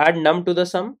 you add num to the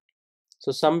sum.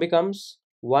 So sum becomes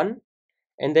 1,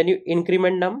 and then you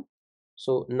increment num.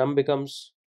 So num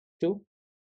becomes 2.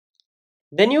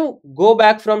 Then you go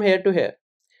back from here to here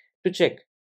to check,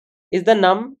 is the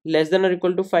num less than or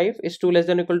equal to 5? Is 2 less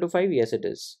than or equal to 5? Yes, it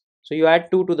is. So you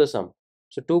add 2 to the sum.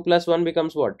 So 2 plus 1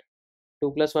 becomes what?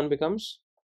 2 plus 1 becomes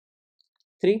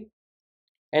 3.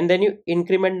 And then you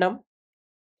increment num.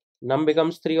 Num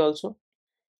becomes 3 also.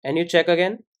 And you check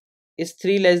again, is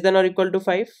 3 less than or equal to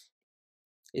 5?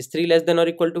 Is 3 less than or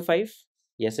equal to 5?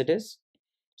 Yes, it is.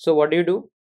 So what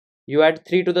do? You add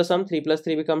 3 to the sum. 3 plus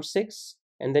 3 becomes 6.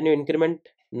 And then you increment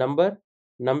number.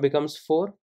 Num becomes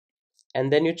 4.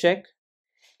 And then you check,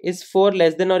 is 4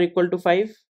 less than or equal to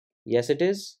 5? Yes, it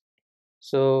is.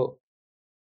 So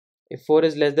if 4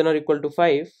 is less than or equal to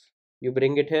 5, you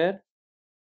bring it here,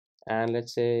 and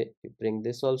let's say you bring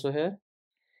this also here.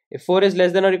 If 4 is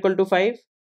less than or equal to 5,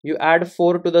 you add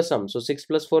 4 to the sum. So 6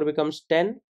 plus 4 becomes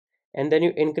 10, and then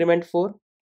you increment 4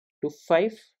 to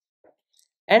 5,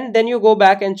 and then you go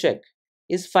back and check,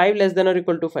 is 5 less than or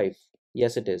equal to 5?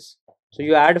 Yes, it is. So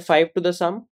you add 5 to the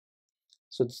sum.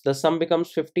 So the sum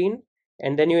becomes 15,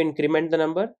 and then you increment the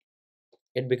number,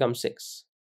 it becomes 6.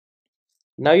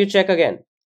 Now you check again.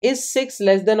 Is 6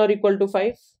 less than or equal to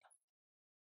 5?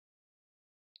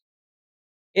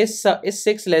 Is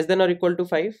 6 less than or equal to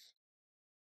 5?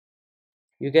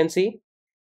 You can see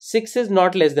 6 is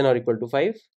not less than or equal to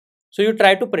 5. So you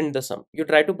try to print the sum. You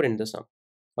try to print the sum.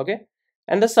 Okay.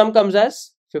 And the sum comes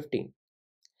as 15.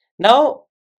 Now,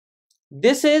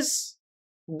 this is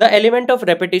the element of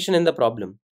repetition in the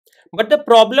problem. But the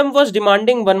problem was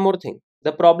demanding one more thing.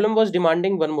 The problem was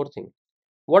demanding one more thing.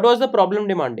 What was the problem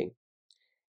demanding?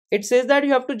 It says that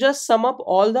you have to just sum up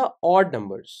all the odd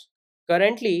numbers.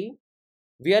 Currently,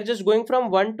 we are just going from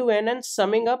 1 to n and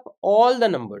summing up all the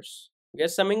numbers. We are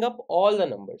summing up all the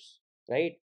numbers,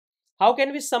 right? How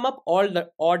can we sum up all the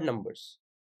odd numbers?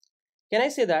 Can I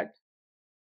say that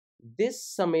this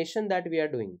summation that we are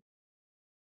doing,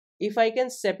 if I can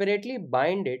separately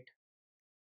bind it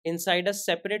inside a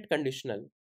separate conditional,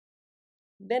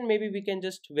 then maybe we can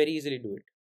just very easily do it,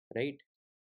 right?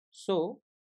 So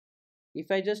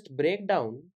if I just break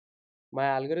down my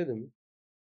algorithm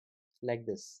like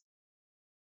this,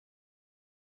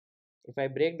 if I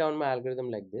break down my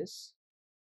algorithm like this,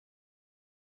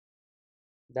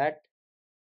 that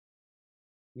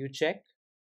you check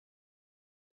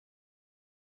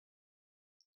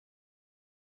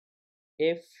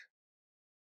if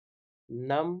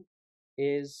num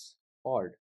is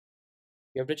odd.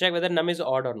 You have to check whether num is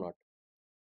odd or not.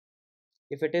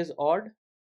 If it is odd,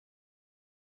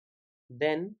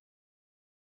 then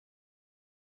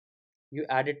you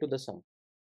add it to the sum.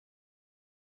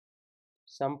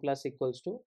 Sum plus equals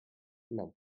to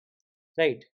num,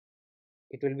 right?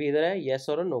 It will be either a yes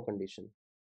or a no condition.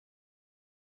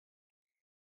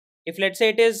 If let's say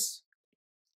it is,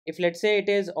 if let's say it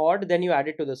is odd, then you add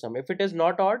it to the sum. If it is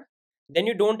not odd, then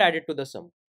you don't add it to the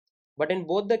sum. But in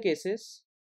both the cases,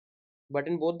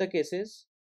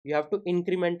 you have to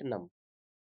increment num.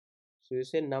 So you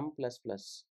say num plus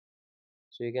plus.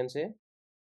 So you can say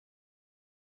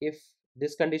if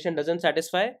this condition doesn't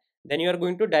satisfy, then you are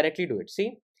going to directly do it.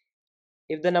 See,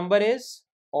 if the number is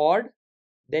odd,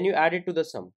 then you add it to the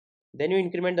sum. Then you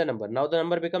increment the number. Now the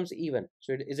number becomes even.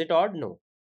 So is it odd? No.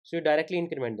 So you directly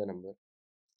increment the number.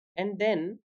 And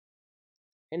then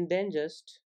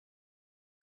just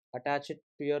attach it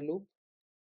to your loop.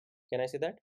 Can I say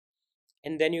that?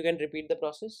 And then you can repeat the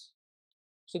process.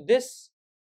 So this,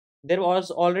 there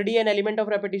was already an element of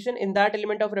repetition. In that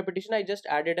element of repetition, I just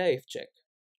added a if check.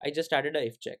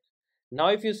 Now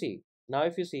if you see,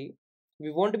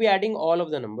 we won't be adding all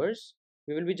of the numbers.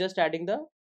 We will be just adding the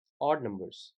odd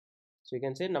numbers. So you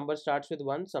can say number starts with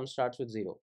 1, sum starts with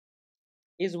 0.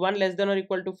 Is 1 less than or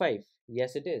equal to 5?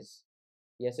 Yes, it is.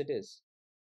 Yes, it is.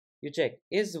 You check.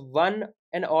 Is 1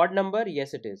 an odd number?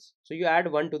 Yes, it is. So you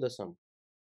add 1 to the sum.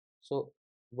 So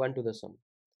 1 to the sum.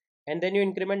 And then you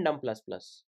increment num plus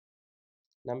plus.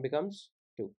 Num becomes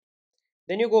 2.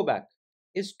 Then you go back.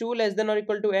 Is 2 less than or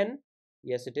equal to n?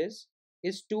 Yes, it is.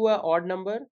 Is 2 a odd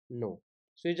number? No.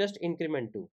 So you just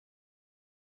increment 2.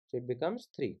 So it becomes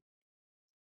 3.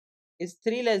 Is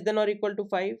 3 less than or equal to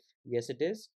 5? Yes, it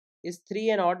is. Is 3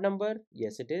 an odd number?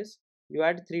 Yes, it is. You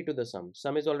add 3 to the sum.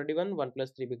 Sum is already 1. 1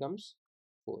 plus 3 becomes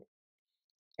 4.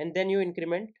 And then you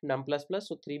increment num plus plus.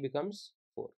 So 3 becomes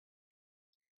 4.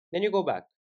 Then you go back.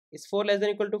 Is 4 less than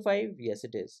or equal to 5? Yes,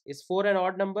 it is. Is 4 an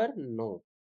odd number? No.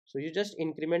 So you just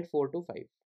increment 4 to 5.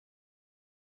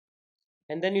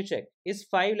 And then you check. Is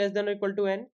 5 less than or equal to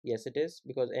n? Yes, it is,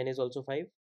 because n is also 5.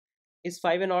 Is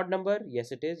 5 an odd number?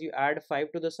 Yes, it is. You add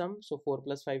 5 to the sum. So 4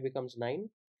 plus 5 becomes 9.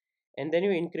 And then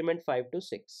you increment 5 to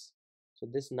 6. So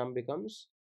this num becomes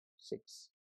 6.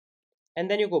 And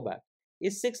then you go back.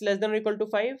 Is 6 less than or equal to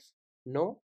 5?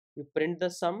 No. You print the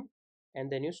sum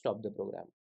and then you stop the program.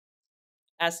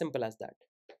 As simple as that,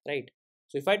 right?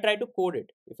 So if I try to code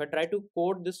it, if I try to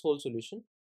code this whole solution,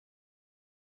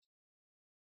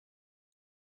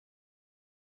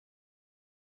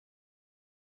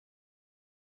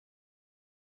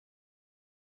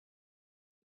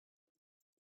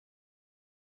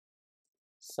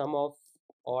 sum of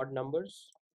odd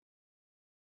numbers,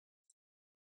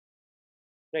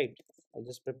 right? I'll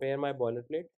just prepare my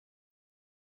boilerplate.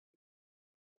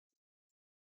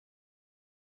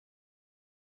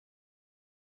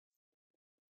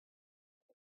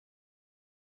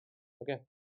 Okay,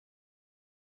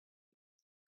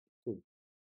 cool.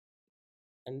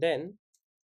 And then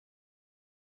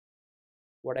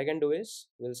what I can do is,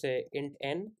 we'll say int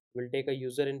n, we'll take a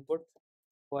user input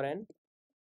for n.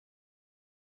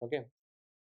 Okay,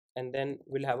 and then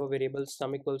we'll have a variable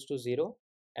sum equals to 0,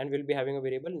 and we'll be having a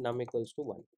variable num equals to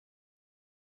 1.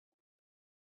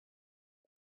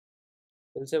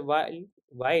 We'll say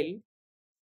while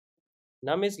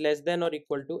num is less than or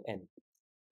equal to n,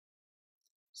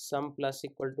 sum plus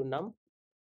equal to num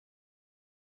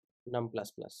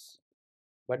plus plus.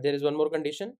 But there is one more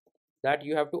condition, that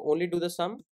you have to only do the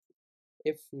sum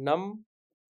if num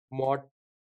mod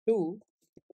 2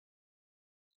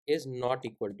 is not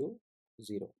equal to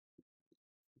 0.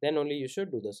 Then only you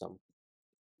should do the sum.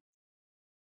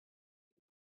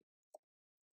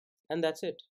 And that's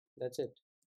it. That's it.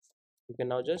 You can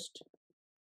now just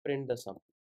print the sum.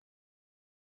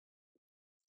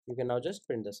 You can now just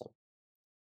print the sum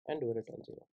and do return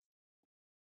 0.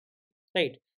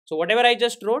 Right. So whatever I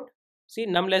just wrote, see,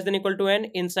 num less than equal to n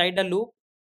inside the loop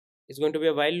is going to be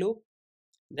a while loop.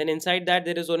 Then inside that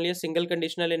there is only a single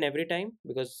conditional in every time,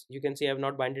 because you can see I have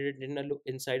not binded it in a loop,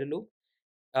 inside a loop,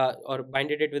 or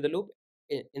binded it with a loop.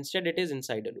 Instead it is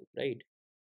inside a loop, right?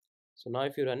 So now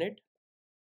if you run it,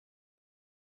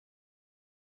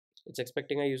 it's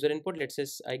expecting a user input. Let's say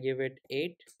I give it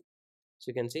 8. So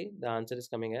you can see the answer is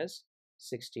coming as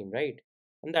 16, right?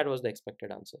 And that was the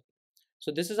expected answer.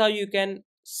 So this is how you can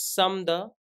sum the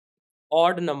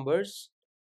odd numbers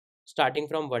starting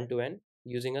from 1 to n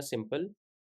using a simple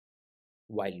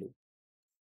while loop.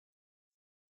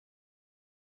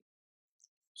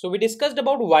 So we discussed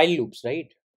about while loops,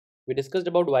 right? We discussed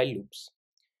about while loops.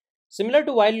 Similar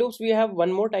to while loops, we have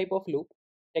one more type of loop.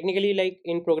 Technically, like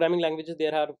in programming languages,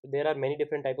 there are many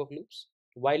different type of loops.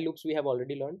 While loops we have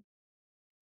already learned.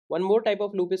 One more type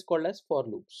of loop is called as for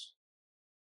loops.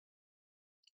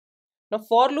 Now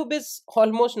for loop is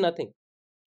almost nothing.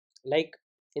 Like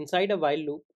inside a while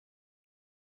loop,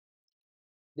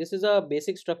 this is a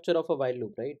basic structure of a while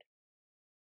loop, right?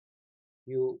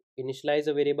 You initialize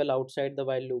a variable outside the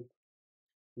while loop.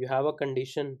 You have a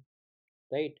condition,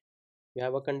 right? You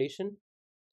have a condition,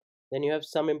 then you have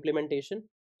some implementation,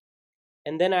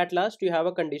 and then at last you have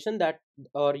a condition that,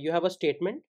 or you have a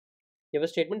statement. You have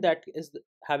a statement that is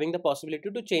having the possibility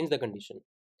to change the condition.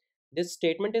 This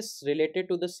statement is related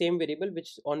to the same variable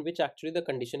which on which actually the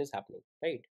condition is happening,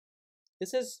 right?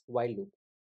 This is while loop.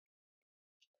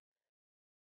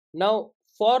 Now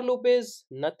for loop is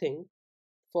nothing.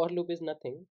 For loop is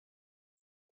nothing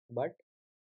but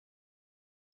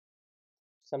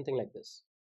something like this.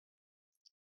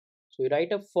 So you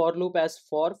write a for loop as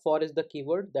for is the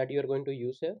keyword that you are going to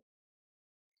use here.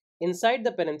 Inside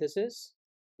the parenthesis,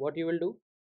 what you will do,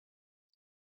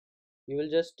 you will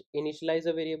just initialize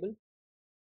a variable.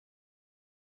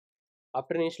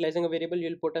 After initializing a variable, you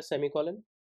will put a semicolon.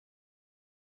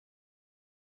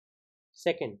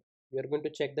 Second, you are going to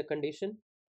check the condition,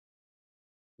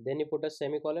 then you put a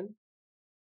semicolon.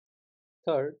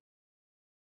 Third,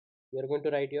 you are going to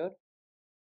write your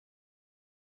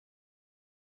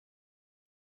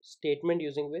statement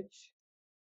using which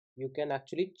you can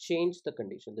actually change the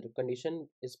condition. The condition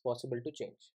is possible to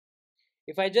change.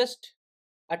 If I just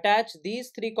attach these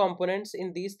three components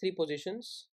in these three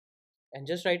positions and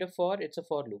just write a for, it's a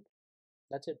for loop.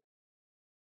 That's it.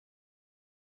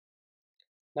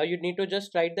 Now you need to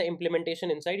just write the implementation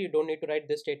inside. You don't need to write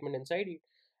this statement inside.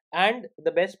 And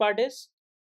the best part is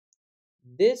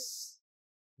this,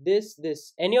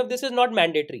 this. Any of this is not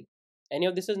mandatory. Any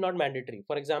of this is not mandatory.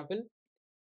 For example,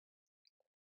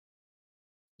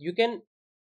 you can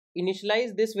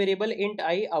initialize this variable int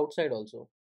I outside also.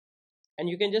 And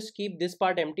you can just keep this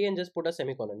part empty and just put a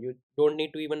semicolon. You don't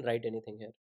need to even write anything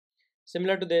here.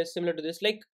 Similar to this,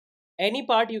 like any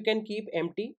part you can keep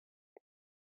empty.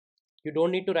 You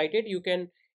don't need to write it. You can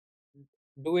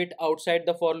do it outside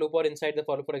the for loop or inside the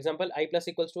for loop. For example, I plus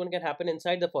equals to 1 can happen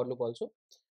inside the for loop also.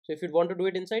 So if you want to do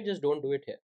it inside, just don't do it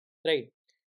here, right?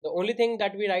 The only thing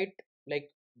that we write,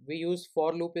 like we use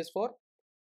for loop, is for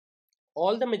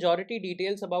all the majority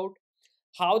details about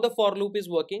how the for loop is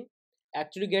working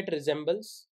actually get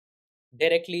resembles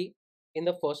directly in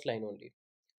the first line only.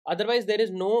 Otherwise, there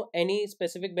is no any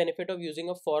specific benefit of using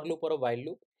a for loop or a while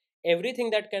loop. Everything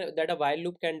that a while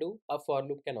loop can do, a for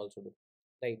loop can also do,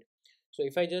 right? So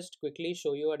if I just quickly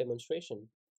show you a demonstration.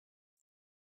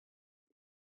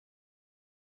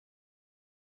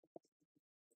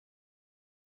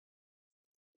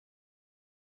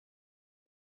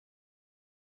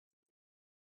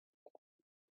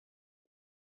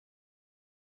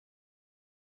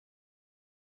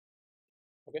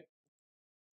 Okay,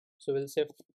 so we'll say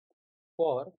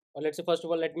for, or let's say first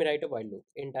of all, let me write a while loop.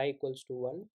 Int I equals to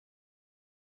 1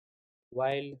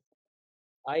 while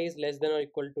I is less than or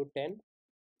equal to 10,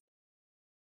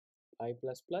 I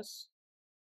plus plus,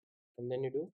 and then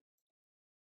you do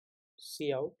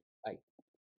C out I.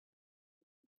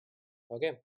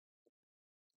 Okay,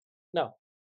 now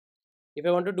if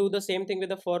I want to do the same thing with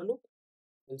the for loop,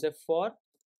 we'll say for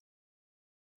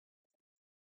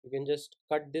You can just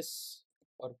cut this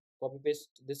or copy paste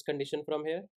this condition from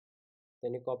here,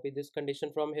 then you copy this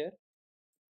condition from here.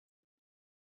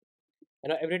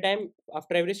 And every time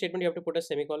after every statement you have to put a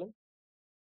semicolon,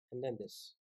 and then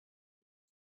this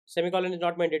semicolon is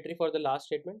not mandatory for the last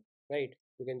statement, right?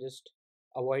 You can just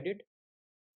avoid it,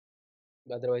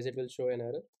 otherwise it will show an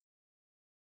error.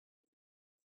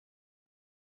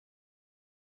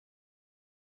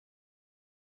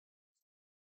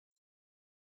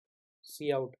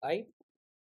 C out I,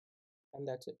 and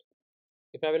that's it.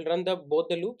 If I will run the both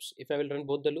the loops, if I will run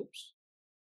both the loops,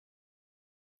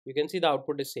 you can see the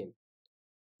output is same.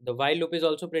 The while loop is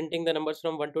also printing the numbers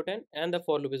from 1 to 10, and the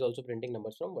for loop is also printing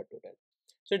numbers from 1 to 10.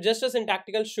 So it's just a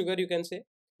syntactical sugar, you can say,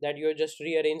 that you just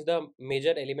rearrange the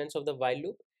major elements of the while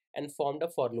loop and formed a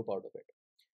for loop out of it.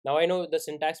 Now I know the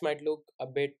syntax might look a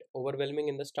bit overwhelming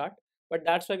in the start, but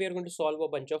that's why we are going to solve a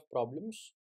bunch of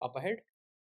problems up ahead,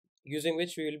 using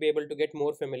which we will be able to get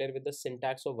more familiar with the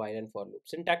syntax of while and for loop.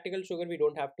 Syntactical sugar we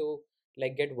don't have to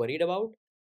like get worried about.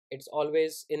 It's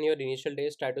always in your initial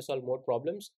days, try to solve more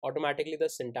problems. Automatically the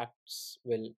syntax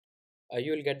will,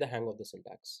 you will get the hang of the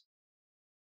syntax.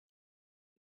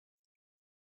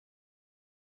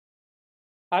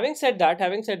 Having said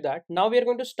that, now we are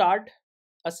going to start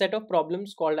a set of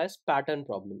problems called as pattern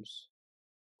problems.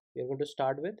 We are going to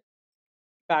start with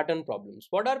pattern problems.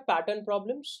 What are pattern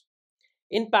problems?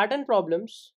 In pattern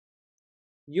problems,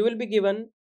 you will be given,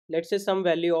 let's say, some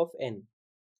value of n,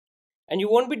 and you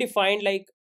won't be defined like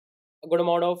a good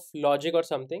amount of logic or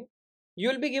something. You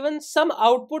will be given some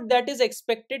output that is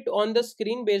expected on the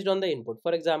screen based on the input.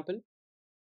 For example,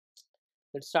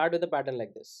 let's start with a pattern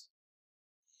like this: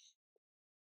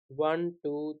 1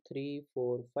 2 3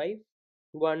 4 5,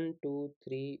 1 2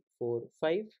 3 4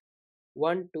 5,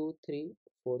 1 2 3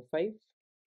 4 5.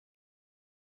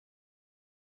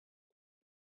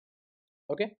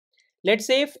 Okay, let's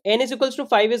say if n is equals to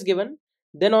 5 is given,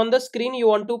 then on the screen you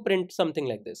want to print something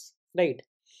like this, right?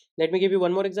 Let me give you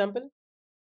one more example.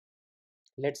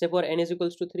 Let's say for n is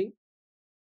equals to 3,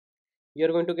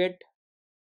 you're going to get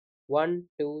 1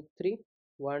 2 3,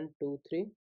 1 2 3,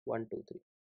 1 2 3.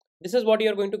 This is what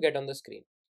you're going to get on the screen.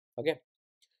 Okay,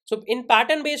 so in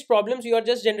pattern based problems you are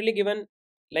just generally given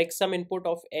like some input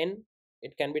of n.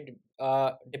 It can be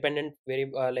dependent, very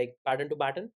like pattern to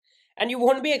pattern, and you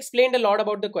won't be explained a lot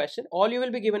about the question. All you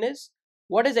will be given is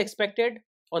what is expected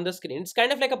on the screen. It's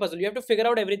kind of like a puzzle. You have to figure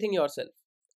out everything yourself,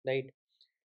 right?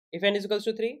 If n is equals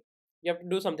to 3, you have to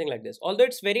do something like this. Although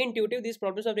it's very intuitive, these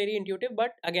problems are very intuitive,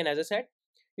 but again, as I said,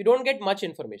 you don't get much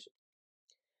information.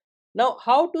 Now,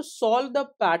 how to solve the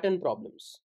pattern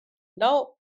problems? Now,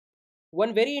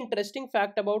 one very interesting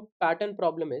fact about pattern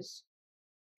problem is,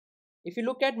 if you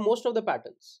look at most of the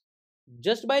patterns,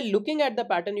 just by looking at the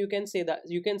pattern, you can say that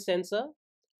you can sense a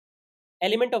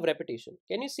element of repetition.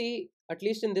 Can you see, at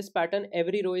least in this pattern,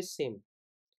 every row is same?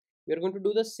 We are going to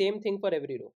do the same thing for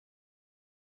every row.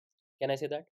 Can I say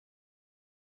that?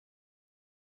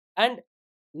 And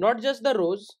not just the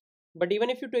rows, but even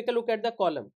if you take a look at the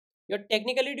column, you're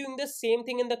technically doing the same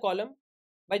thing in the column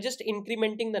by just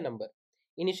incrementing the number.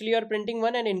 Initially you are printing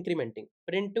 1 and incrementing,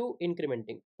 print 2,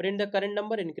 incrementing, print the current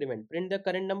number, increment, print the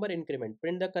current number, increment,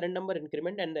 print the current number,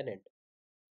 increment, and then end.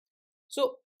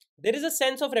 So there is a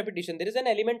sense of repetition, there is an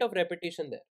element of repetition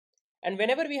there. And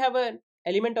whenever we have an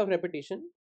element of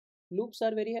repetition, loops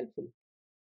are very helpful,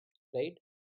 right?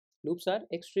 Loops are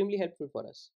extremely helpful for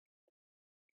us.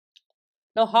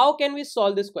 Now how can we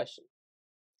solve this question?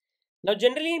 Now,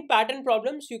 generally in pattern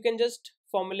problems, you can just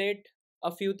formulate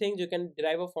a few things. You can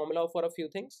derive a formula for a few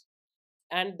things,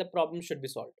 and the problem should be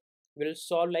solved. We'll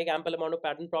solve like ample amount of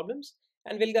pattern problems,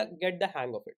 and we'll get the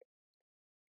hang of it.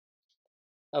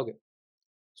 Okay.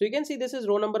 So you can see this is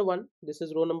row number 1, this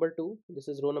is row number 2, this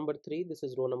is row number 3, this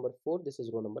is row number 4, this is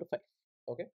row number 5.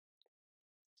 Okay.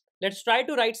 Let's try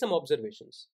to write some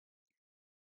observations.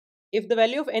 If the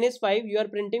value of n is 5, you are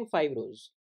printing 5 rows.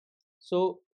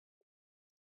 So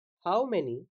how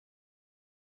many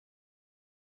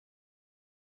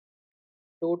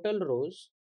total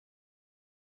rows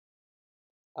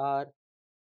are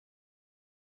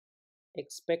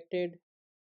expected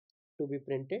to be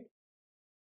printed?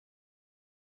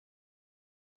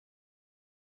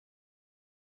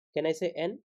 Can I say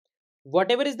n?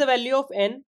 Whatever is the value of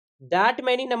n, that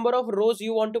many number of rows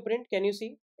you want to print. Can you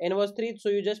see? N was 3, so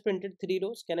you just printed 3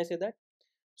 rows. Can I say that?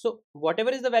 So whatever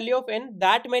is the value of n,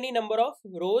 that many number of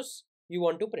rows you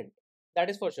want to print. That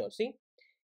is for sure. See,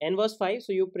 n was 5,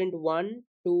 so you print 1,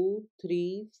 2,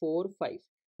 3, 4, 5.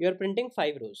 You are printing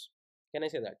 5 rows. Can I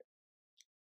say that?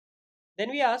 Then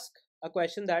we ask a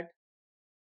question that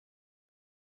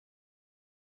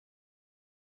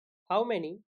how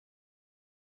many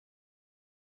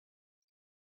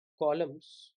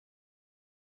columns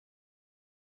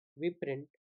we print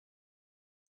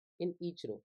in each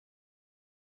row.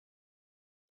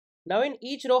 Now in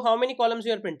each row, how many columns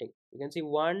we are printing? You can see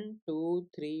 1, 2,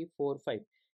 3, 4, 5.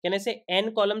 Can I say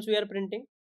n columns we are printing?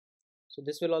 So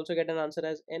this will also get an answer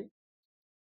as n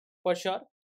for sure,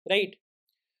 right?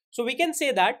 So we can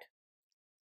say that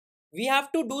we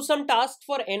have to do some task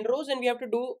for n rows, and we have to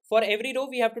do for every row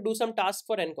we have to do some task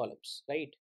for n columns,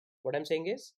 right? What I'm saying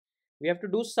is we have to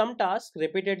do some task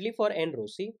repeatedly for n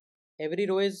rows. See, every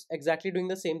row is exactly doing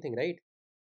the same thing, right?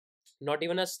 Not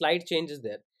even a slight change is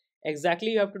there.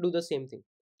 Exactly, you have to do the same thing.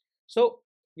 So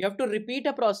you have to repeat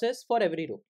a process for every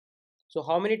row. So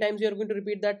how many times you are going to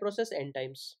repeat that process? N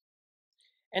times.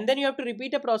 And then you have to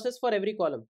repeat a process for every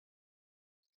column.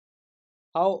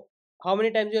 How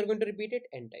many times you are going to repeat it?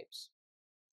 N times.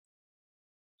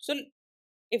 So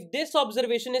if this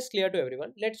observation is clear to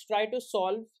everyone, let's try to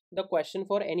solve the question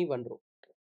for any one row.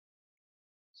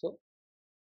 So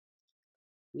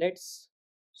let's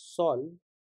solve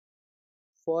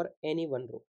for any one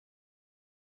row.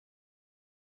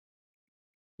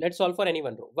 Let's solve for any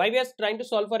one row. Why we are trying to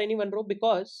solve for any one row?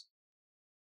 Because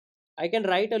I can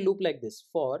write a loop like this: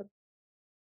 for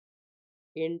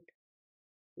int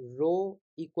row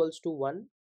equals to 1,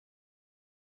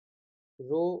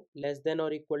 row less than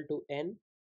or equal to n,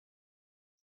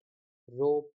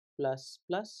 row plus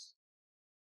plus.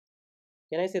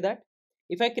 Can I say that?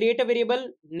 If I create a variable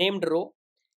named row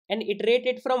and iterate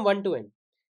it from 1 to n,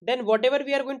 then whatever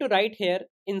we are going to write here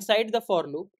inside the for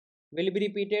loop will be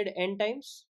repeated n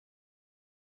times.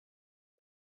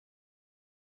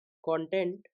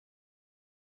 Content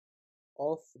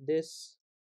of this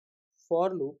for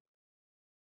loop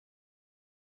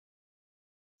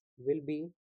will be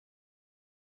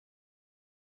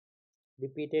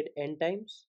repeated n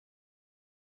times,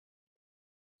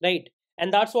 right?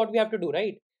 And that's what we have to do,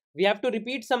 right? We have to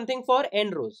repeat something for n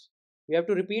rows. We have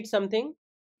to repeat something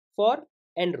for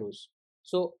n rows.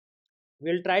 So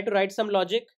we'll try to write some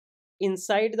logic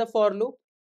inside the for loop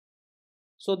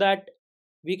so that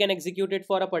we can execute it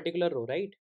for a particular row, right?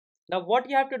 Now what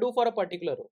you have to do for a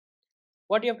particular row?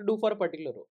 What you have to do for a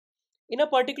particular row? In a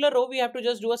particular row, we have to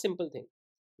just do a simple thing.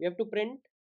 We have to print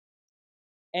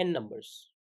n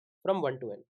numbers from 1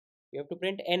 to n. You have to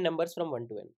print n numbers from 1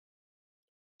 to n.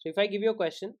 So if I give you a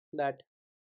question that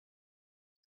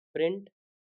print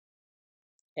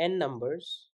n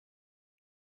numbers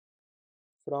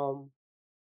from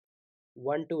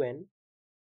 1 to n,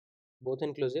 both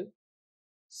inclusive,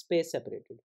 space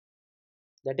separated.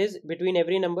 That is, between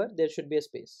every number, there should be a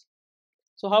space.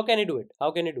 So how can you do it?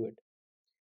 How can you do it?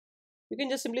 You can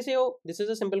just simply say, oh, this is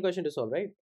a simple question to solve, right?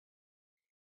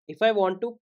 If I want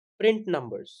to print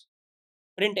numbers,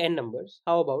 print n numbers,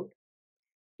 how about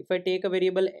if I take a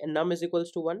variable num is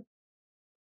equals to 1,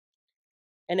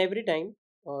 and every time,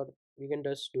 or we can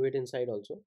just do it inside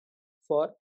also,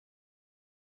 for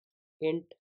int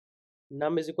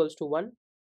num is equals to 1,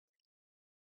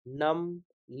 num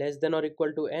less than or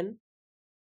equal to n,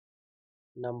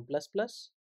 num plus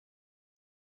plus,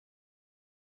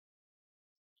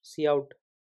 cout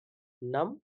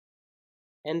num,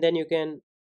 and then you can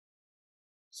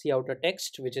see out a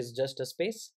text which is just a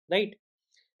space, right?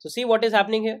 So see what is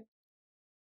happening here.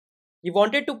 You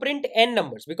wanted to print n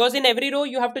numbers because in every row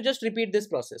you have to just repeat this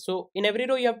process. So in every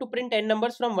row you have to print n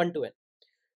numbers from 1 to n.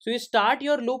 So you start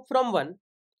your loop from 1,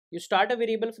 you start a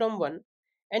variable from 1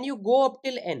 and you go up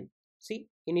till n. See,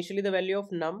 initially the value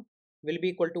of num will be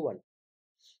equal to 1.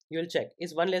 You will check,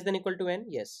 is 1 less than equal to n?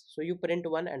 Yes. So you print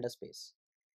 1 and a space.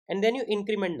 And then you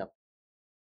increment num.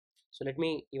 So let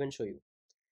me even show you.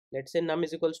 Let's say num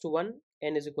is equals to 1,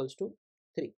 n is equals to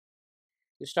 3.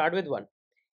 You start with 1.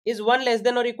 Is 1 less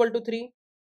than or equal to 3?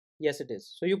 Yes, it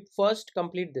is. So you first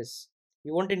complete this.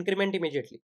 You won't increment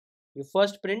immediately. You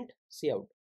first print cout.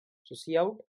 So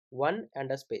cout 1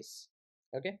 and a space.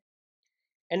 Okay.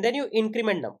 And then you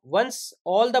increment num. Once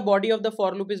all the body of the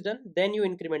for loop is done, then you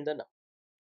increment the num.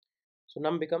 So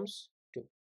num becomes 2.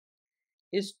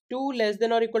 Is 2 less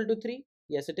than or equal to 3?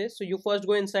 Yes, it is. So you first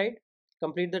go inside,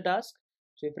 complete the task.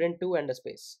 So you print 2 and a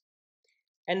space.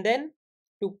 And then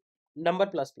to number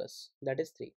plus plus, that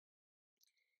is 3.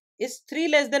 Is 3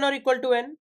 less than or equal to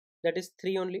n? That is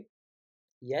 3 only.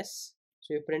 Yes.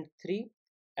 So you print 3,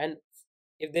 and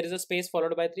if there is a space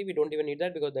followed by 3, we don't even need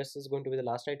that because this is going to be the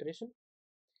last iteration.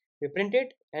 We print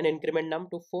it and increment num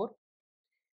to 4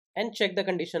 and check the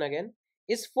condition again.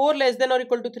 Is 4 less than or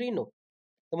equal to 3? No.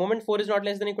 The moment 4 is not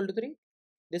less than equal to 3,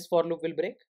 this for loop will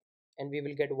break and we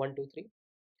will get 1, 2, 3.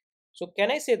 So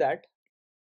can I say that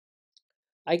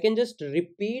I can just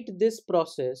repeat this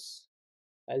process?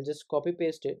 I'll just copy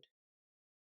paste it.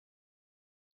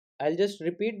 I'll just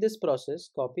repeat this process,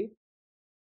 copy,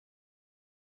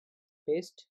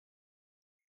 paste.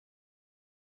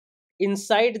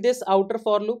 Inside this outer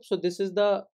for loop, so this is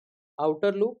the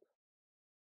outer loop,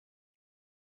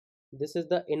 this is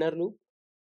the inner loop,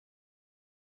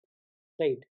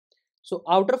 right? So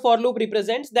outer for loop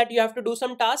represents that you have to do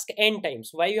some task n times.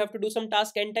 Why you have to do some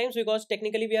task n times? Because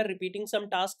technically we are repeating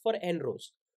some task for n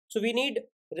rows. So we need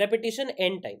repetition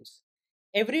n times.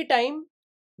 Every time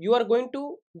you are going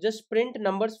to just print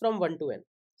numbers from 1 to n,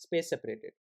 space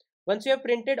separated. Once you have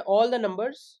printed all the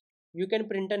numbers, you can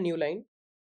print a new line.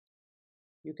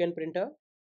 You can print a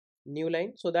new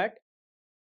line so that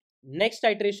next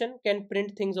iteration can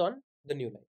print things on the new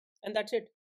line. And that's it.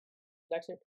 That's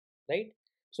it, right?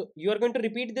 So you are going to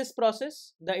repeat this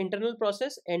process, the internal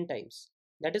process, n times.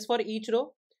 That is for each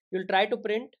row, you'll try to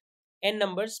print n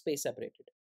numbers space separated.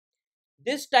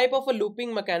 This type of a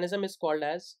looping mechanism is called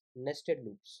as nested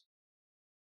loops.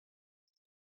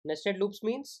 Nested loops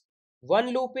means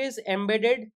one loop is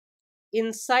embedded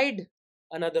inside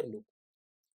another loop.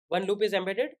 One loop is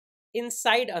embedded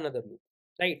inside another loop,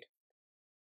 right?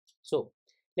 So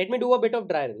let me do a bit of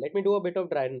dry run. Let me do a bit of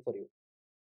dry run for you.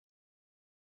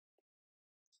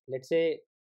 Let's say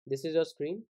this is your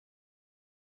screen.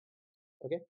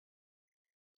 Okay.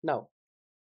 Now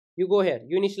you go here,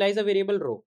 you initialize a variable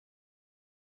row.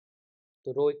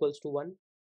 So row equals to 1.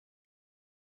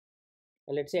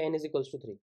 And let's say n is equals to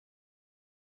 3.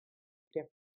 Okay.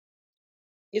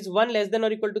 Is 1 less than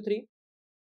or equal to 3?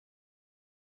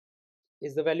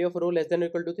 Is the value of row less than or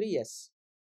equal to 3? Yes.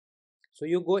 So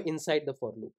you go inside the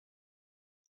for loop.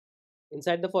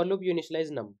 Inside the for loop, you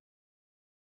initialize num.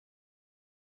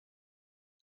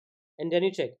 And then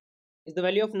you check. Is the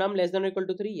value of num less than or equal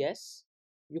to 3? Yes.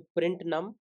 You print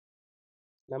num.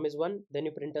 Num is 1. Then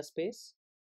you print a space.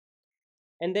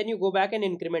 And then you go back and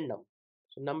increment num.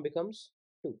 So num becomes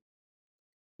 2.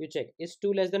 You check. Is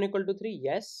 2 less than or equal to 3?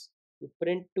 Yes. You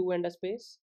print 2 and a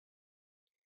space.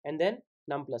 And then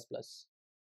num plus plus.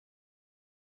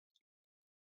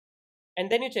 And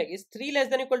then you check, is 3 less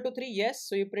than or equal to 3? Yes.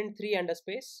 So you print 3 and a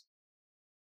space.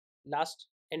 Last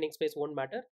ending space won't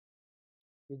matter.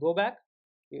 You go back,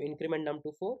 you increment num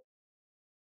to 4.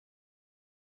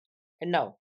 And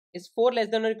now, is 4 less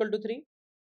than or equal to 3?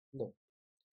 No.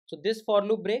 So this for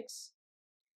loop breaks.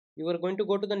 You are going to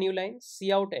go to the new line,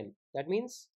 C out n. That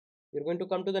means you're going to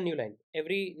come to the new line.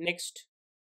 Every next,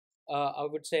 I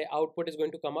would say, output is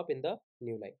going to come up in the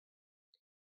new line.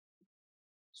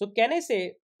 So can I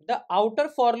say the outer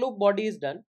for loop body is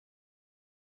done?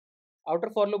 Outer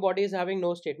for loop body is having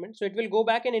no statement. So it will go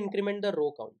back and increment the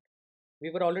row count. We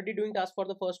were already doing task for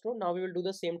the first row. Now we will do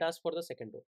the same task for the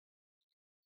second row.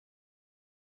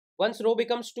 Once row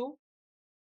becomes 2,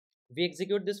 we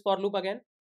execute this for loop again.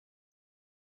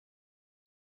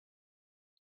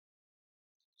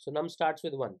 So num starts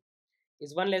with 1.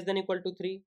 Is 1 less than or equal to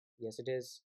 3? Yes, it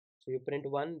is. So you print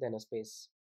 1, then a space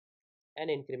and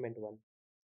increment 1.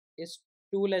 Is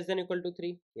 2 less than or equal to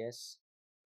 3? Yes.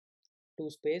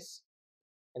 2 space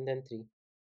and then 3.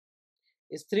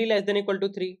 Is 3 less than or equal to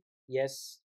 3?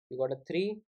 Yes. You got a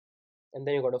 3 and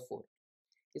then you got a 4.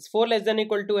 Is 4 less than or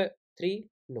equal to 3?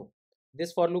 No.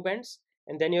 This for loop ends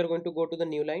and then you're going to go to the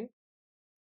new line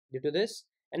due to this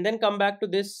and then come back to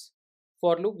this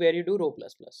for loop where you do row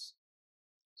plus plus.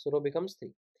 So row becomes 3.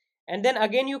 And then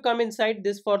again you come inside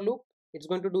this for loop. It's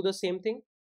going to do the same thing.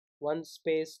 1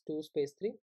 space, 2 space,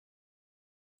 3.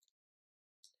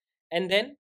 And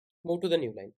then move to the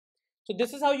new line. So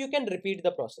this is how you can repeat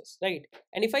the process, right?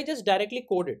 And if I just directly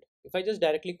code it,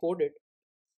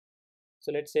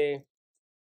 so let's say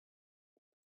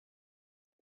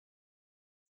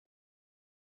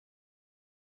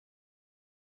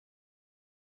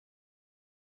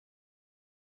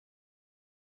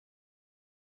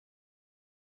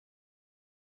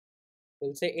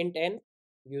we'll say int n,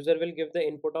 user will give the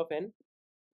input of n,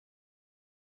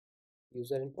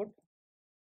 user input.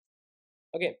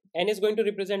 Okay, n is going to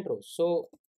represent rows. So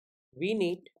we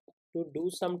need to do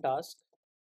some task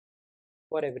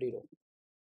for every row.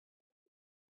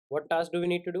 What task do we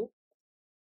need to do?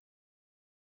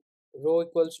 Row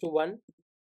equals to 1,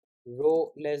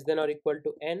 row less than or equal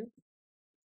to n,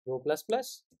 row plus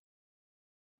plus.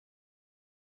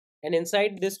 And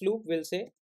inside this loop, we'll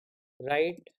say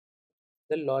write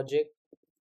the logic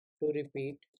to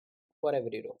repeat for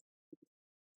every row.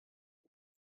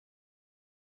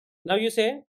 Now you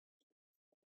say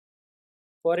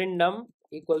for in num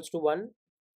equals to 1,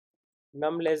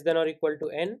 num less than or equal to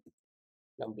n,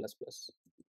 num plus plus.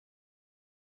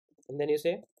 And then you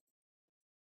say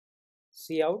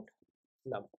C out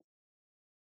num.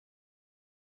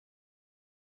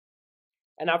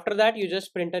 And after that, you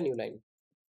just print a new line.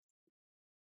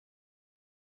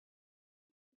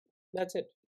 That's it.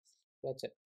 That's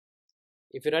it.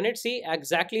 If you run it, see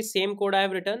exactly same code I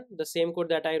have written, the same code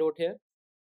that I wrote here.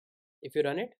 If you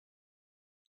run it,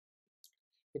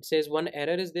 it says one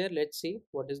error is there. Let's see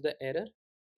what is the error.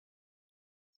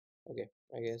 Okay,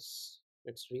 I guess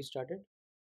let's restart it.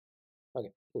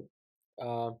 Okay,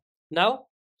 cool. Now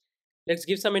let's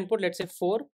give some input. Let's say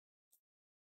 4,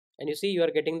 and you see you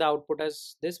are getting the output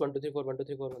as this 1 2 3 4 1 2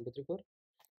 3 4 1 2 3 4.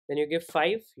 Then you give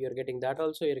 5, you are getting that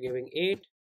also. You're giving 8,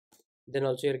 then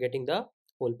also you're getting the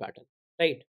whole pattern,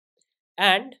 right?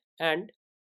 And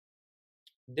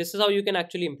this is how you can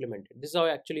actually implement it. This is how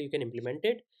actually you can implement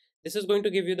it. This is going to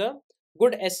give you the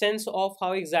good essence of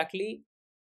how exactly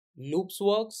loops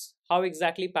works, how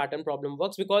exactly pattern problem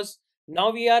works, because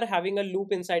now we are having a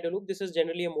loop inside a loop. This is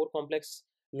generally a more complex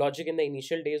logic in the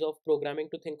initial days of programming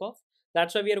to think of.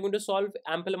 That's why we are going to solve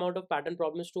ample amount of pattern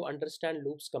problems to understand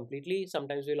loops completely.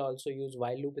 Sometimes we'll also use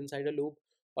while loop inside a loop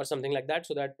or something like that,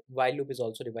 so that while loop is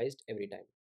also revised every time.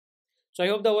 So I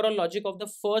hope the overall logic of the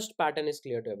first pattern is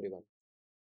clear to everyone.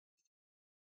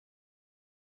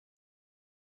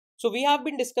 So we have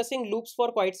been discussing loops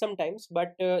for quite some times,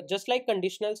 but just like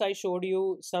conditionals, I showed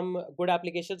you some good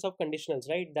applications of conditionals,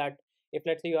 right? That if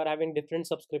let's say you are having different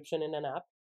subscription in an app,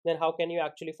 then how can you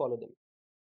actually follow them?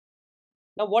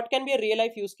 Now, what can be a real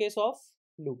life use case of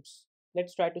loops?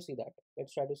 Let's try to see that.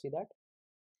 Let's try to see that.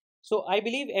 So I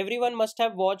believe everyone must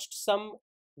have watched some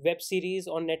web series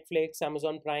on Netflix,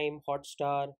 Amazon Prime,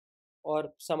 Hotstar, or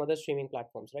some other streaming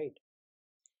platforms, right?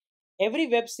 Every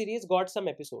web series got some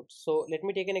episodes. So let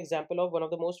me take an example of one of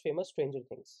the most famous, Stranger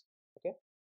Things. Okay,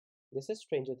 this is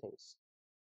Stranger Things.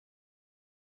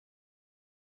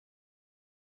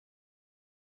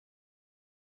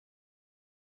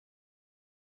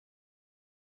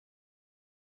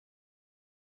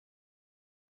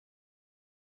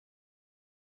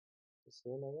 The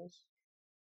same, I guess.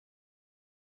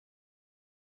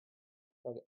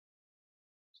 Okay,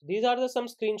 so these are the some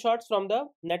screenshots from the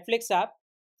Netflix app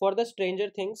for the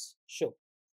Stranger Things show.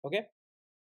 Okay,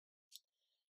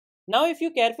 now if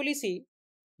you carefully see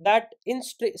that in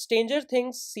Stranger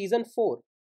Things season 4,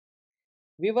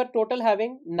 we were total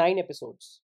having 9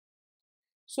 episodes.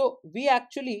 So we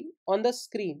actually on the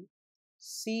screen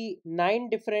see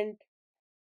 9 different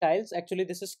tiles. Actually,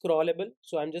 this is scrollable,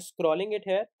 so I'm just scrolling it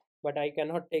here, but I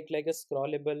cannot take like a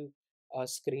scrollable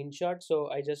screenshot,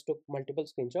 so I just took multiple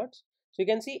screenshots. So you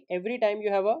can see every time you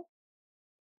have a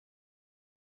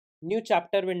new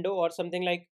chapter window or something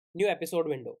like new episode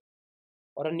window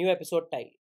or a new episode tile.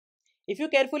 If you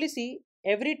carefully see,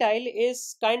 every tile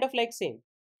is kind of like same.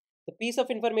 The piece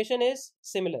of information is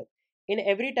similar. In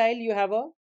every tile you have a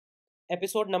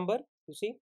episode number. You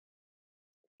see,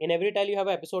 in every tile you have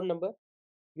a episode number,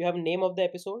 you have name of the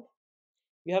episode,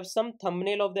 you have some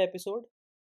thumbnail of the episode,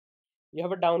 you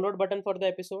have a download button for the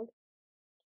episode,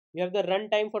 you have the run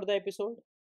time for the episode,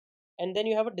 and then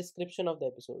you have a description of the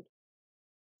episode.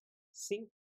 See,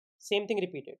 same thing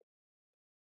repeated: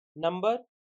 number,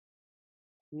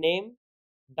 name,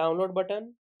 download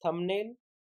button, thumbnail,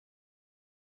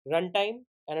 runtime,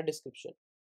 and a description.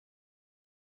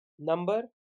 Number,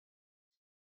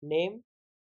 name,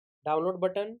 download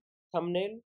button,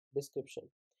 thumbnail, description.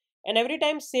 And every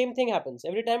time same thing happens.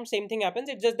 Every time same thing happens.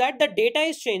 It's just that the data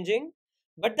is changing,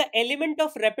 but the element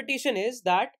of repetition is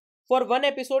that for one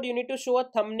episode you need to show a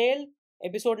thumbnail,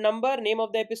 episode number, name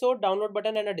of the episode, download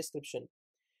button, and a description.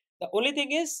 The only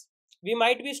thing is we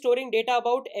might be storing data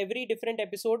about every different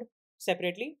episode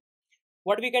separately.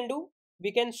 What we can do,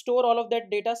 we can store all of that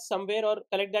data somewhere or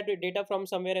collect that data from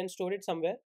somewhere and store it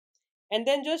somewhere, and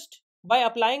then just by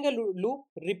applying a loop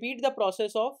repeat the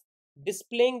process of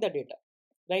displaying the data,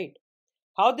 right?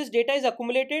 How this data is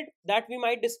accumulated, that we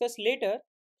might discuss later,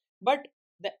 but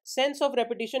the sense of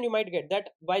repetition you might get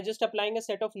that by just applying a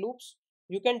set of loops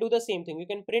you can do the same thing. You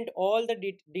can print all the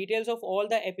details of all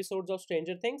the episodes of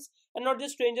Stranger Things, and not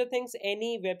just Stranger Things,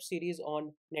 any web series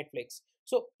on Netflix.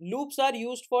 So loops are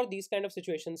used for these kind of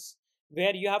situations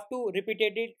where you have to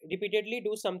repeatedly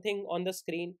do something on the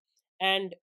screen,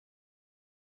 and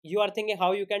you are thinking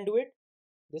how you can do it.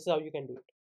 This is how you can do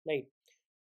it, right?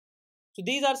 So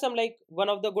these are some like one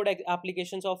of the good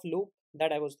applications of loop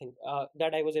that I was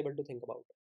able to think about.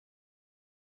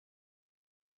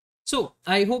 So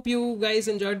I hope you guys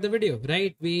enjoyed the video,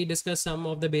 right? We discussed some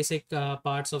of the basic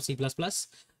parts of C++.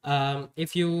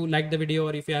 If you like the video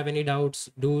or if you have any doubts,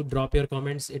 do drop your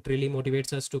comments. It really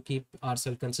motivates us to keep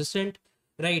ourselves consistent,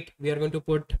 right? We are going to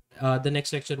put the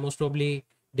next lecture most probably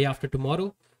day after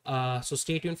tomorrow. So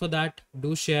stay tuned for that.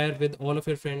 Do share with all of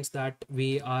your friends that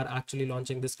we are actually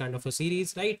launching this kind of a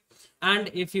series, right? And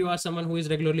if you are someone who is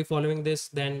regularly following this,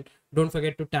 then don't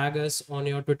forget to tag us on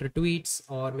your Twitter tweets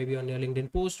or maybe on your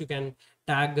LinkedIn post. You can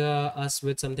tag us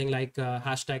with something like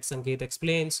hashtag Sanket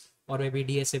explains or maybe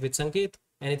DSA with Sanket,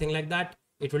 anything like that.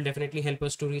 It will definitely help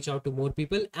us to reach out to more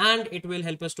people, and it will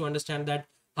help us to understand that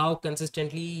how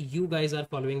consistently you guys are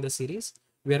following the series.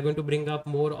 We are going to bring up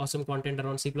more awesome content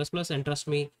around C++, and trust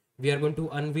me, we are going to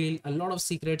unveil a lot of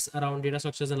secrets around data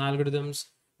structures and algorithms,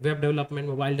 web development,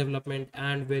 mobile development,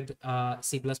 and with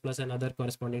C++ and other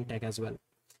corresponding tech as well.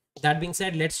 That being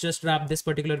said, let's just wrap this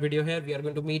particular video here. We are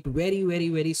going to meet very, very,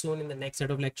 very soon in the next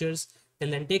set of lectures. Till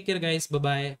then, take care, guys. Bye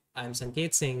bye. I'm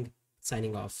Sanket Singh,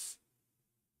 signing off.